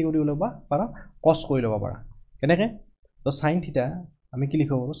তোমালোকে কি কৰি লবা পাৰা cos কৰি লবা পাৰা কেনেকে তো sin থিটা আমি কি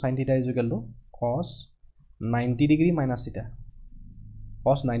লিখব sin থিটা = cos 90 degree minus theta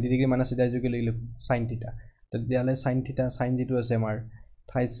cos 90 degree minus theta লিখো sin theta তেতিয়ালে sin theta sin যেটো আছে আমাৰ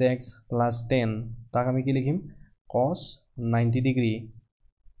 3x plus 10 তাক আমি কি লিখিম cos 90 degree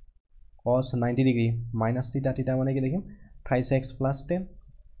minus theta theta মানে কি লিখিম 3x plus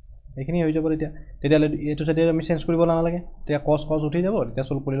 10 এইখিনি হৈ যাব তেতিয়ালে এটো সাইডে আমি চেঞ্জ কৰিব নালাগে তেতিয়া cos উঠি যাব তেতিয়া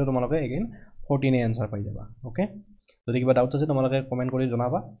সলভ কৰিলে তোমালোকে এগেইন 14 এ आंसर পাই যাবা ওকে যদি কিবা ডাউট আছে তোমালোকে কমেন্ট কৰি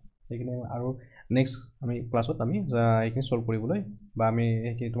জনাবা সেইখিনি আৰু নেক্সট আমি ক্লাছত আমি এইখিনি সলভ কৰিবলৈ বা আমি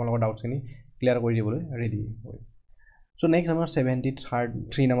এই তোমালোকৰ ডাউটছখিনি ক্লিয়াৰ কৰি দিবলৈ ৰেডি কৰিম সো নেক্সট আমাৰ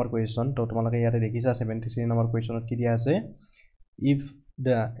 73 নম্বৰ কুৱেশ্যন তো তোমালোকে ইয়াতে দেখিছা 73 নম্বৰ কুৱেশ্যনত কি দিয়া আছে ইফ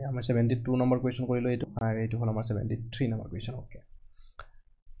দ্য আমাৰ 72 নম্বৰ কুৱেশ্যন কৰিলো এইটো আৰু এইটো হ'ল আমাৰ 73 নম্বৰ কুৱেশ্যন ওকে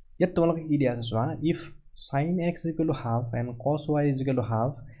ইয়াত তোমালোকে কি দিয়া আছে চোৱা if sin x equal to half and cos y is equal to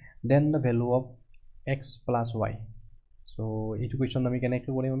half then the value of x plus y so এইটো কুৱেশ্যন আমি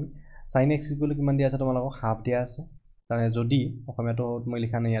কেনেকৈ কৰিম আমি sin x equal কিমান দিয়া আছে তোমালোকক হাফ দিয়া আছে তাৰে যদি অসমীয়াটো মই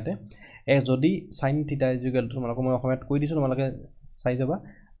লিখা নাই ইয়াতে যদি sin theta is equal to তোমালোকক মই অসমীয়াত কৈ দিছো তোমালোকে চাই যাবা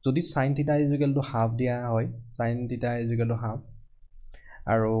যদি sin theta is equal to half দিয়া হয় sin theta is equal to half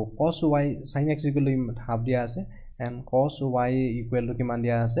আৰু cos y sin x equal to half দিয়া আছে and cos y equal to কিমান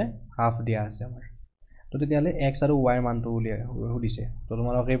দিয়া আছে half দিয়া আছে আমাৰ তো তেতিয়ালে x আৰু y মানটো উলিয়াই দিছে তো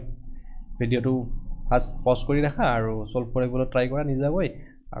তোমালোকে ভিডিওটো ফাৰ্স্ট পজ কৰি ৰাখা আৰু সলভ কৰিবলৈ ট্ৰাই কৰা নিজাকৈ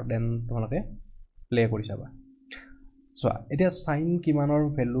আৰু দেন তোমালোকে প্লে কৰি চাবা সো এতিয়া sin কিমানৰ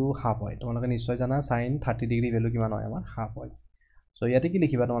ভ্যালু হাফ হয় তোমালোকে নিশ্চয় জানা sin 30 ডিগ্ৰী ভ্যালু কিমান হয় আমাৰ হাফ হয় সো ইয়াতে কি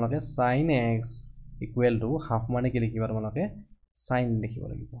লিখিবা তোমালোকে sin x equal to half মানে কি লিখিবা তোমালোকে sin লিখিব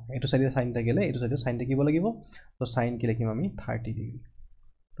লাগিব এটো সাইডে sin থাকিলে এটো সাইডে sin থাকিব লাগিব তো sin কি লিখিম আমি 30 ডিগ্ৰী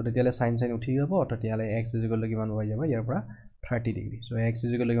তো তেতিয়ালে sin উঠি যাব তেতিয়ালে x ইকুৱেল টু কিমান হৈ যাব ইয়াৰ পৰা 30 degree so x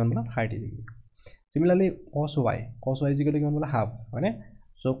equal to কিমান বলা 30 degree Similarly, cos y is equal to किमान बोला half, है ना?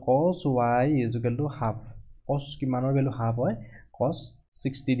 So cos y is equal to half. Cos किमान और value half है, cos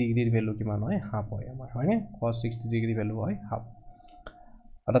 60 degree value किमान है half है हमारा, है ना? Cos 60 degree value है half.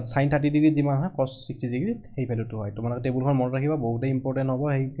 अर्थात sin 30 degree जिमान है cos 60 degree ही value तो है. तो मतलब टेबल फॉर्म मॉडल रखिए बहुत ही important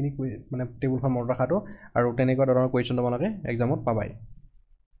होगा है कि नहीं मतलब टेबल फॉर्म मॉडल रखा तो और उतने का डॉलर क्वेश्चन तो मतलब एग्जाम में पाबाई.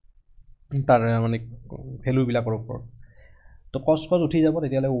 तार मतलब value बिला करो पर. तो cos उठी যাব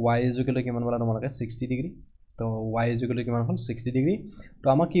তেতিয়ালে y is equal to কিমান বলা তোমালোকে 60 ডিগ্ৰী তো y is equal to কিমান হ'ল 60 ডিগ্ৰী তো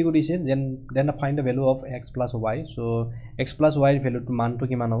আমাক কি কৰিছে then find the value of x plus y so x plus y এর ভ্যালুটো মানটো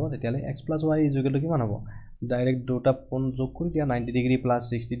কিমান হ'ব তেতিয়ালে x plus y is equal to কিমান হ'ব ডাইৰেক্ট দুটা কোণ যোগ কৰি দিয়া 90 degree plus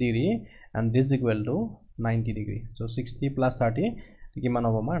 60 degree and this equal to 90 degree so 60 plus 30 কিমান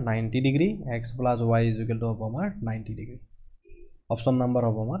হ'ব আমাৰ 90 degree x plus y is equal to হ'ব আমাৰ 90 ডিগ্ৰী অপচন নাম্বাৰ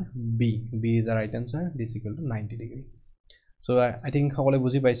হ'ব আমাৰ b is the right answer this equal to 90 degree So I think সকলে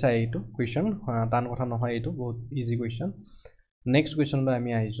বুজি পাইছা এইটো কোৱেশ্চন টান কথা নহয় এইটো বহুত ইজি কোৱেশ্চন নেক্সট কোৱেশ্চনলৈ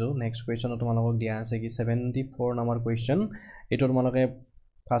আমি আহিছো নেক্সট কোৱেশ্চনত তোমালোকক দিয়া আছে কি 74 নম্বৰ কোৱেশ্চন এটো তোমালোকে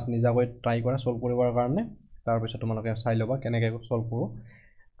ফাৰ্স্ট নিজাকৈ ট্ৰাই কৰা সলভ কৰিবৰ কাৰণে তাৰ পিছত তোমালোকে চাই লবা কেনেকৈ সলভ কৰো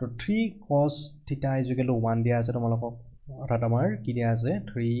তো 3 cos θ = 1 দিয়া আছে তোমালোকক অৰ্থাৎ আমাৰ কি দিয়া আছে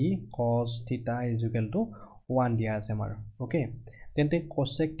 3 cos θ = 1 দিয়া আছে আমাৰ ওকে তেন্তে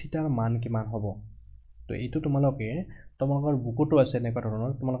cosec θ ৰ মান কিমান হ'ব তো এইটো তোমালোকে তোমালোকৰ বুকটো আছে এনেকুৱা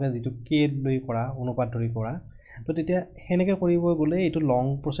ধৰণৰ তোমালোকে যেটো কে লৈ কৰা অনুপাত ধৰি কৰা তো তেতিয়া হেনেকে কৰিব গলে এটো লং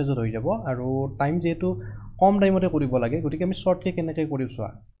প্ৰসেছত হৈ যাব আৰু টাইম যেটো কম টাইমতে কৰিব লাগে গতিকে আমি শৰ্টকে কেনেকৈ কৰিম চোৱা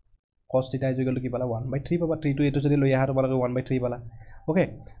cos θ = কি পালা 1/3 পাবা 3 টো এটো যদি লৈ আহা তোমালোকে 1/3 পালা ওকে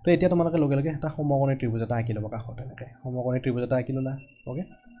তো এতিয়া তোমালোকে লগে লগে এটা সমকোণী ত্ৰিভুজ এটা আঁকি লবা কাষত এনেকৈ সমকোণী ত্ৰিভুজ এটা আঁকি ললা ওকে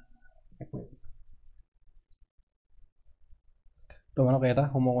তোমালোকে এটা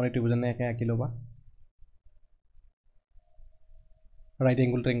সমকোণী ত্ৰিভুজ এনেকৈ আঁকি লবা right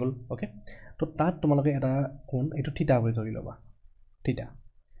angle triangle okay তো তাত তোমালোকে এটা কোণ এটো থিটা বুলি ধৰি লবা থিটা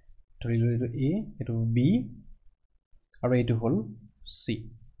ধৰি লৈ এটো a এটো b আৰু এটো হল c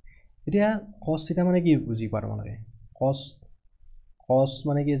এতিয়া cos থিটা মানে কি বুজি পাৰ মানে cos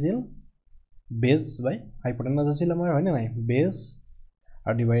মানে কি আছিল বেস বাই হাইপোটেনাস আছিল আমাৰ হয় না নাই বেস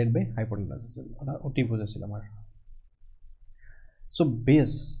আৰু ডিভাইডেড বাই হাইপোটেনাস আছিল এটা অতিভুজ আছিল আমাৰ সো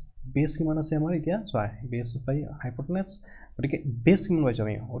বেস কিমান আছে আমাৰ এতিয়া চোৱা বেস বাই হাইপোটেনাস গতিকে বেস কিমান পাইছো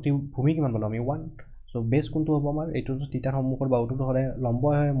আমি অতি ভূমি কিমান পালো আমি 1 সো বেস কোনটো হ'ব আমাৰ এইটো থিটাৰ সন্মুখৰ বাহুটো হলে লম্ব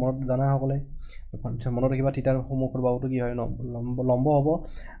হয় মনত জানা সকলে মনত ৰাখিবা থিটাৰ সন্মুখৰ বাহুটো কি হয় লম্ব হ'ব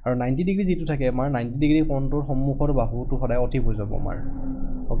আৰু 90 ডিগ্ৰী যেটো থাকে আমাৰ 90 ডিগ্ৰী কোণটোৰ সন্মুখৰ বাহুটো সদায় অতিভুজ হ'ব আমাৰ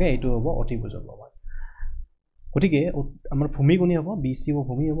ওকে এইটো হ'ব অতিভুজ হ'ব আমাৰ গতিকে আমাৰ ভূমি কোনি হ'ব BC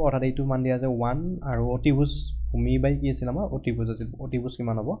ভূমি হ'ব অৰ্থাৎ এইটো মান দিয়া আছে 1 আৰু অতিভুজ ভূমি বাই কি আছিল আমাৰ অতিভুজ আছিল অতিভুজ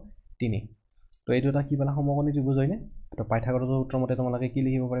কিমান হ'ব 3 তো এইটো এটা কি বলা সমকোণী ত্ৰিভুজ হয়নে তো পাইথাগোৰাছৰ সূত্ৰ মতে তোমালোকে কি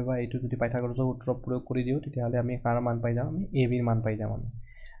লিখিব পাৰিবা এইটো যদি পাইথাগোৰাছৰ সূত্ৰ প্ৰয়োগ কৰি দিও তেতিয়াহলে আমি কাৰ মান পাই যাম আমি AB ৰ মান পাই যাম আমি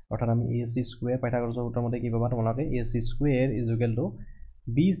অৰ্থাৎ আমি AC স্কয়াৰ পাইথাগোৰাছৰ সূত্ৰ মতে কি পাবা তোমালোকে AC square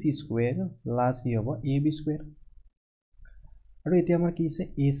 = BC square plus কি হ'ব AB স্কয়াৰ আৰু এতিয়া আমাৰ কি আছে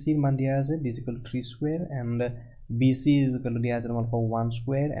AC ৰ মান দিয়া আছে = 3 স্কয়াৰ এন্ড BC দিয়া আছে তোমালোকক 1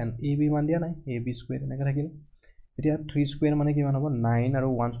 স্কয়াৰ এন্ড AB মান দিয়া নাই AB স্কয়াৰ এনেকৈ থাকিল এতিয়া 3 স্কয়াৰ মানে কিমান হ'ব 9 আৰু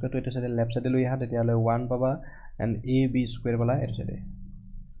 1 স্কয়াৰ তো এটা সাইডে লেফট সাইডে লৈ আহা তেতিয়ালে 1 পাবা and AB square বলা এটা সাইডে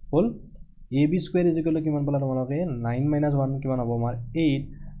হল AB square = কিমান বলা তোমালোকে 9 - 1 কিমান হ'ব আমাৰ 8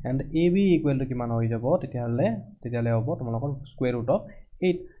 and AB equal to কিমান হৈ যাব তেতিয়ালে হ'ব তোমালোকৰ square root of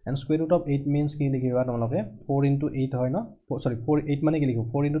 8 and square root of 8 means কি লিখিবা তোমালোকে 4 into 8 হয় ন sorry 4 8 মানে কি লিখো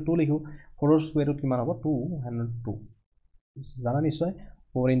 4 into 2 লিখো 4 ৰ square root কিমান হ'ব 202 জানা নিশ্চয়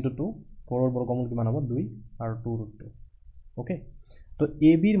 4 into 2 4 ৰ বৰ্গমূল কিমান হ'ব 2 আৰু 2 root 2 ওকে তো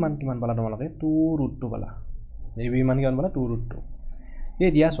AB ৰ মান কিমান পালা তোমালোকে 2 root 2 পালা AB ৰ মান কিমান পালা 2 root 2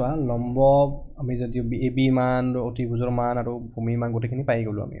 এই দিয়া সোৱা লম্ব আমি যদি AB মান অতিভুজৰ মান আৰু ভূমিৰ মান গটেখিনি পাই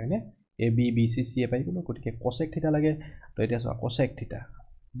গলো আমি হয়নে AB BC CA পাই গলো গটিকে cosec থিটা লাগে তো এতিয়া সোৱা cosec থিটা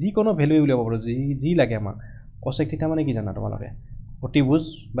যি কোনো ভ্যালু উলিয়াব পাৰো যি লাগে আমাক cosec থিটা মানে কি জানা তোমালোকে অতিভুজ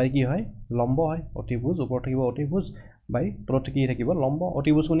বাই কি হয় লম্ব হয় অতিভুজ ওপৰ থাকিব অতিভুজ বাই তলত কি থাকিব লম্ব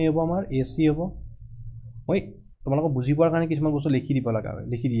অতিভুজ কোনি হ'ব আমাৰ AC হ'ব মই তোমালোক বুজি পোৱাৰ কাৰণে কিছুমান বস্তু লিখি দিব লাগা হয়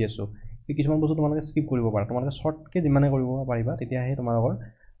লিখি দি আছো এই কিছুমান বস্তু তোমালোকে স্কিপ কৰিব পাৰা তোমালোকে শৰ্টকে যিমানে কৰিব পাৰিবা তেতিয়া হে তোমালোকৰ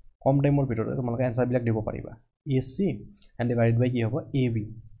কম টাইমৰ ভিতৰতে তোমালোকে আনসাৰ বিলাক দিব পাৰিবা AC and divided by কি হ'ব AB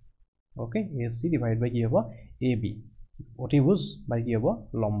okay AC divided by কি হ'ব AB অতিভুজ বাই কি হ'ব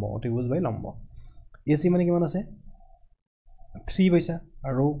লম্ব অতিভুজ বাই লম্ব AC মানে কিমান আছে 3 পইচা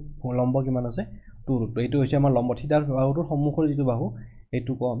আৰু লম্ব কিমান আছে 2 ৰুট এইটো হৈছে আমাৰ লম্ব থিটাৰ বাহুৰ সম্মুখৰ যিটো বাহু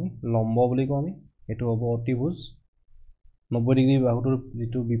এইটো কও আমি লম্ব বুলি কও আমি এটো হ'ব অতিভুজ 90 ডিগ্ৰী বাহুটোৰ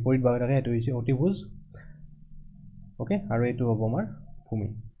যিটো বিপৰীত বাহু থাকে এটো হৈছে অতিভুজ ওকে আৰু এটো হ'ব আমাৰ ভূমি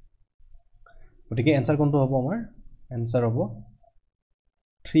গতিকে आंसर কোনটো হ'ব আমাৰ आंसर হ'ব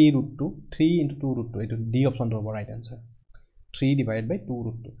 3 root 2 3 into 2 root 2 এটো ডি অপচনটো হ'ব right answer 3 divided by 2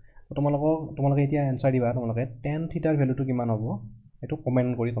 root 2 তো তোমালোকে এতিয়া आंसर দিবা তোমালোকে tan থিটাৰ ভ্যালুটো কিমান হ'ব এটো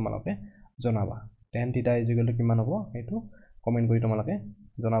কমেন্ট কৰি তোমালোকে জনাবা tan থিটা ইকুৱেল টু কিমান হ'ব এটো কমেন্ট কৰি তোমালোকে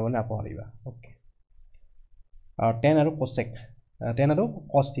জনাব নাপাহৰিবা ওকে আৰু tan আৰু cosec tan আৰু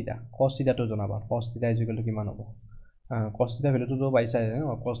cos থিটা তো জনাবা cos থিটা ইকুৱেল টু কিমান হ'ব cos থিটা ভ্যালুটো তো পাইছা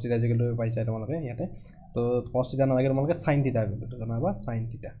cos থিটা ইকুৱেল টু পাইছা তোমালোকে ইয়াতে তো cos থিটা নালাগে তোমালোকে sin থিটা ভ্যালুটো জনাবা sin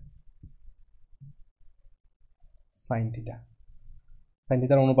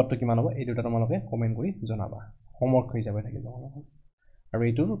থিটাৰ অনুপাতটো কিমান হ'ব এই দুটা তোমালোকে কমেন্ট কৰি জনাবা হোমৱৰ্ক হৈ যাব থাকিব আৰু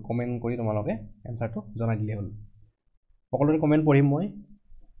এইটো কমেন্ট কৰি তোমালোকে आंसरটো জনাই দিলে হ'ল সকলোৰে কমেন্ট পঢ়িম মই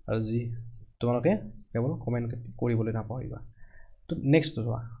আৰু যি তোমালোকে কেৱল কমেন্ট কৰিবলৈ নাপাহৰিবা তো নেক্সট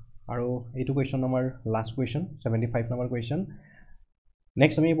যোৱা আৰু এইটো কোৱেশ্চন আমাৰ last question 75 number question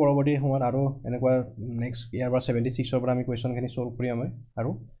next আমি পৰৱৰ্তী সময়ত আৰু এনেকুৱা নেক্সট ইয়াৰ পৰা 76 ৰ পৰা আমি কোৱেশ্চনখিনি সলভ কৰিম আৰু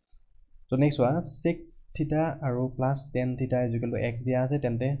তো নেক্সট হোৱা sec থিটা আৰু প্লাস tan থিটা ইকুৱেল টু x দিয়া আছে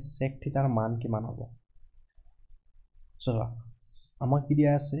তেন্তে sec থিটাৰ মান কিমান হ'ব সো আমাক কি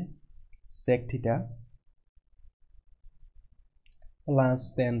দিয়া আছে sec থিটা প্লাস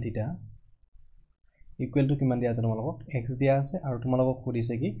tan থিটা ইকুৱেল টু কিমান দিয়া আছে তোমালোকক x দিয়া আছে আৰু তোমালোকক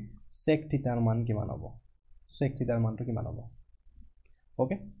খুদিছে কি sec থিটাৰ মান কিমান হ'ব sec থিটাৰ মানটো কিমান হ'ব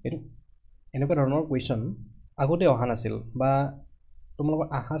ওকে এটো এনেকুৱা ধৰণৰ কোৱেশ্চন আগতে অহা নাছিল বা তোমালোকৰ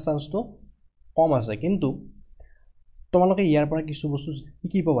আহাৰ চান্সটো কম আছে কিন্তু তোমালোকে ইয়াৰ পৰা কিছু বস্তু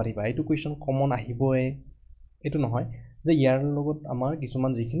শিকিব পাৰিবা এইটো কোৱেশ্চন কমন আহিবই এটো নহয় যে ইয়াৰ লগত আমাৰ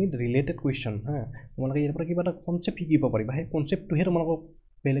কিছুমান যিখিনি ৰিলেটেড কোৱেশ্চন তোমালোকে ইয়াৰ পৰা কিবা এটা কনসেপ্ট শিকিব পাৰিবা সেই কনসেপ্টটোহে তোমালোকক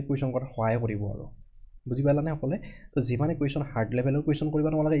বেলেগ কোৱেশ্চন কৰাত সহায় কৰিব আৰু বুজি পালা নে সকলে তো যিমানে কোৱেশ্চন হাৰ্ড লেভেলৰ কোৱেশ্চন কৰিবা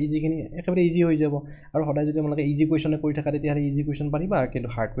তোমালোকে ইজিখিনি একেবাৰে ইজি হৈ যাব আৰু সদায় যদি তোমালোকে ইজি কোৱেশ্চনে কৰি থাকা তেতিয়া হলে ইজি কোৱেশ্চন পাৰিবা কিন্তু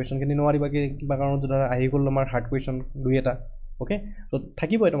হাৰ্ড কোৱেশ্চনখিনি নোৱাৰিবা কিবা কাৰণত ধৰা আহি গ'ল আমাৰ হাৰ্ড কোৱেশ্চন দুই এটা ওকে তো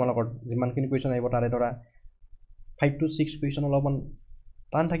থাকিবই তোমালোকৰ যিমানখিনি কোৱেশ্চন আহিব তাৰে ধৰা 5 to 6 কোৱেশ্চন অলপমান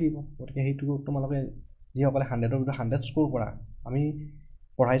টান থাকিব গতিকে হেইটো তোমালোকে যি সকলে 100 ৰ 100 স্কোৰ কৰা আমি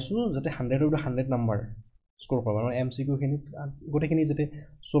পঢ়াইছো যাতে 100 ৰ 100 নম্বৰ স্কোৰ কৰা মানে MCQ খিনি গোটেখিনি যাতে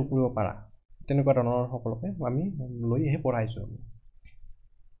সলভ কৰিব পাৰা তেনেকুৱা ধৰণৰ সকলোকে আমি লৈ হে পঢ়াইছো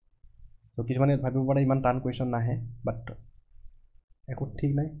তো কিছুমানে ভাবিব পাৰে ইমান টান কোৱেশ্চন নাহে বাট একো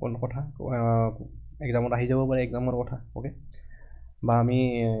ঠিক নাই কোন কথা এক্সামত আহি যাব পাৰে এক্সামৰ কথা ওকে বা আমি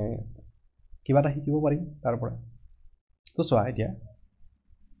কিবা এটা শিকিব পাৰিম তাৰ পৰা তো চোৱা এতিয়া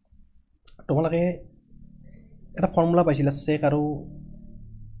তোমালোকে এটা ফৰ্মুলা পাইছিলা sec আৰু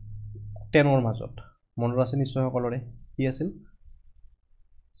tan ৰ মাজত মনত আছে নিশ্চয় সকলোৰে কি আছিল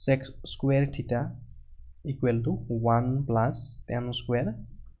sec square theta equal to 1 plus tan square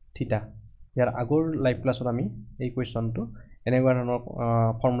theta ইয়াৰ আগৰ লাইভ ক্লাছত আমি এই কোৱেশ্চনটো এনেকুৱা ধৰণৰ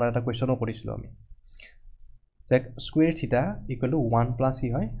ফৰ্মুলা এটা কোৱেশ্চনো কৰিছিলো আমি sec square theta equal to 1 plus কি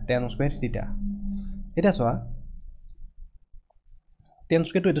হয় tan square theta এটা চোৱা tan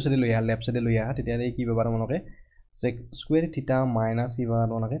square টো এটো সাইডে লৈ আহা লেফট সাইডে লৈ আহা তেতিয়া কি পাবা তোমালোকে sec square theta minus কি পাবা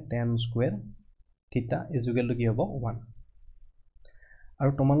তোমালোকে tan square theta is equal to কি হ'ব 1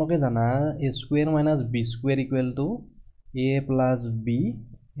 আৰু তোমালোকে জানা a square minus b square equal to a plus b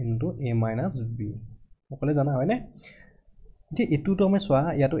into a minus b সকলে জানা হয়নে এতিয়া এটো তো আমি চোৱা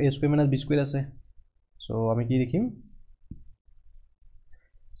ইয়াতো a square minus b square আছে সো আমি কি লিখিম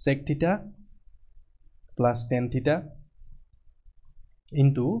sec theta plus tan theta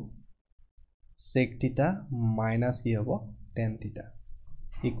into sec theta minus কি হ'ব tan theta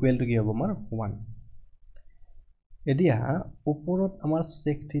equal to কি হ'ব আমাৰ 1 এতিয়া ওপৰত আমাৰ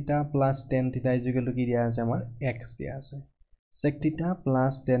sec theta plus tan theta is equal to কি দিয়া আছে আমাৰ x দিয়া আছে sec theta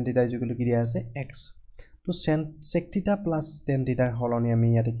plus tan theta is equal to কি দিয়া আছে x তো sec theta plus tan theta হলনি আমি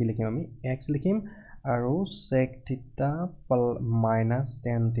ইয়াতে কি লিখিম আমি x লিখিম আৰু sec theta minus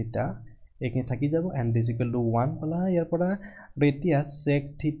tan theta এখিনি থাকি যাব and is equal to 1 পালা ইয়াৰ পৰা এতিয়া sec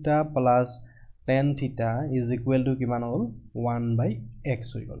theta plus tan theta is equal to কিমান হ'ল 1 by x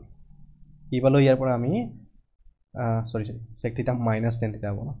হৈ গল কি পালো ইয়াৰ পৰা আমি sorry sec theta minus tan theta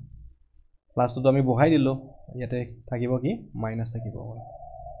হ'ব প্লাস তো আমি বহাই দিলো ইয়াতে থাকিব কি মাইনাস থাকিব হ'ল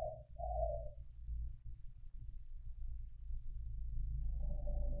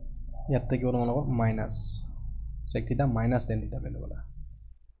ইয়াত থাকিব তোমালোকৰ minus sec theta minus tan theta value বলা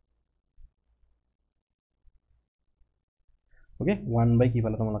ওকে 1 by কি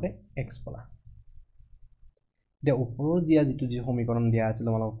পালা তোমালোকে x পালা দে ওপৰৰ দিয়া যেটো যে সমীকৰণ দিয়া আছিল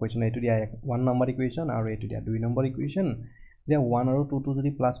তোমালোকৰ কোৱেশ্চন এটো দিয়া 1 নম্বৰ ইকুৱেশ্যন আৰু এটো দিয়া 2 নম্বৰ ইকুৱেশ্যন দে 1 আৰু 2 টো যদি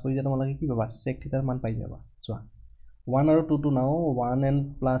প্লাস কৰি দিয়া তোমালোকে কি পাবা sec theta মান পাই যাবা চোৱা 1 আৰু 2 টো নাও 1 and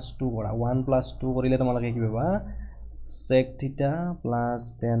plus 2 কৰা 1 plus 2 কৰিলে তোমালোকে কি পাবা sec theta plus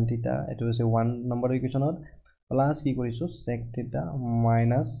tan theta এটো হৈছে 1 নম্বৰ ইকুৱেশ্যনত প্লাস কি কৰিছো sec theta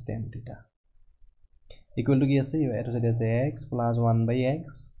minus tan theta equal to কি আছে এটো যদি আছে x plus 1 by x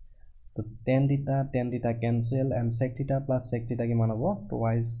তো tan theta cancel and sec theta plus sec theta কিমান হ'ব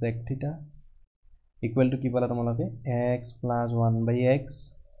twice sec theta equal to কি পালা তোমালোকে x plus 1 by x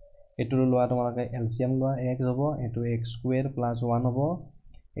এটো লোৱা তোমালোকে LCM লোৱা x হ'ব এটো x square plus 1 হ'ব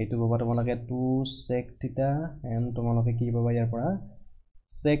এটো পাবা তোমালোকে 2 sec theta and তোমালোকে কি পাবা ইয়াৰ পৰা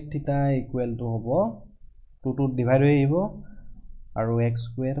sec theta equal to হ'ব 2 to divide হৈ আহিব আৰু x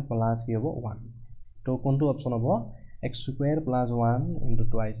square plus কি হ'ব 1 তো কোনটো অপচন হ'ব x square plus 1 into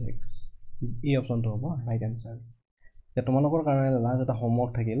twice x এই অপচনটো হ'ব রাইট আনসার যে তোমালোকৰ কাৰণে লাষ্ট এটা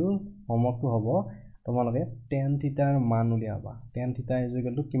হোমৱৰ্ক থাকিল হোমৱৰ্কটো হ'ব তোমালোকে tan theta ৰ মান উলিয়াবা tan theta is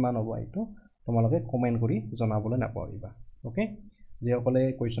equal to কিমান হ'ব এইটো তোমালোকে কমেন্ট কৰি জনাবলৈ নাপাহৰিবা ওকে যে সকলে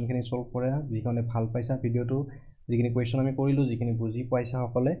কোৱেশ্চনখিনি সলভ কৰা যিখনে ভাল পাইছা ভিডিওটো যিখিনি কোৱেশ্চন আমি কৰিলো যিখিনি বুজি পাইছা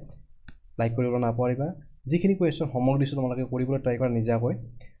সকলে লাইক কৰিব নাপাহৰিবা যিখিনি কোৱেশ্চন হোমৱৰ্ক দিছো তোমালোকে কৰিবলৈ ট্ৰাই কৰা নিজাকৈ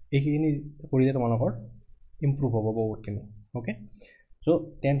এইখিনি কৰিলে তোমালোকৰ ইমপ্ৰুভ হ'ব বহুতখিনি ওকে সো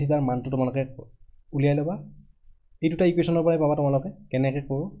tan theta ৰ মানটো তোমালোকে উলিয়াই লবা এই দুটা ইকুৱেশ্যনৰ পৰাই পাবা তোমালোকে কেনেকৈ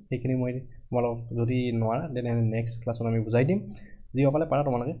কৰো এইখিনি মই তোমালোক যদি নোৱাৰা দেন নেক্সট ক্লাছত আমি বুজাই দিম যি সকলে পাৰা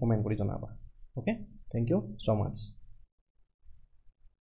তোমালোকে কমেন্ট কৰি জনাবা ওকে থ্যাংক ইউ সো মাচ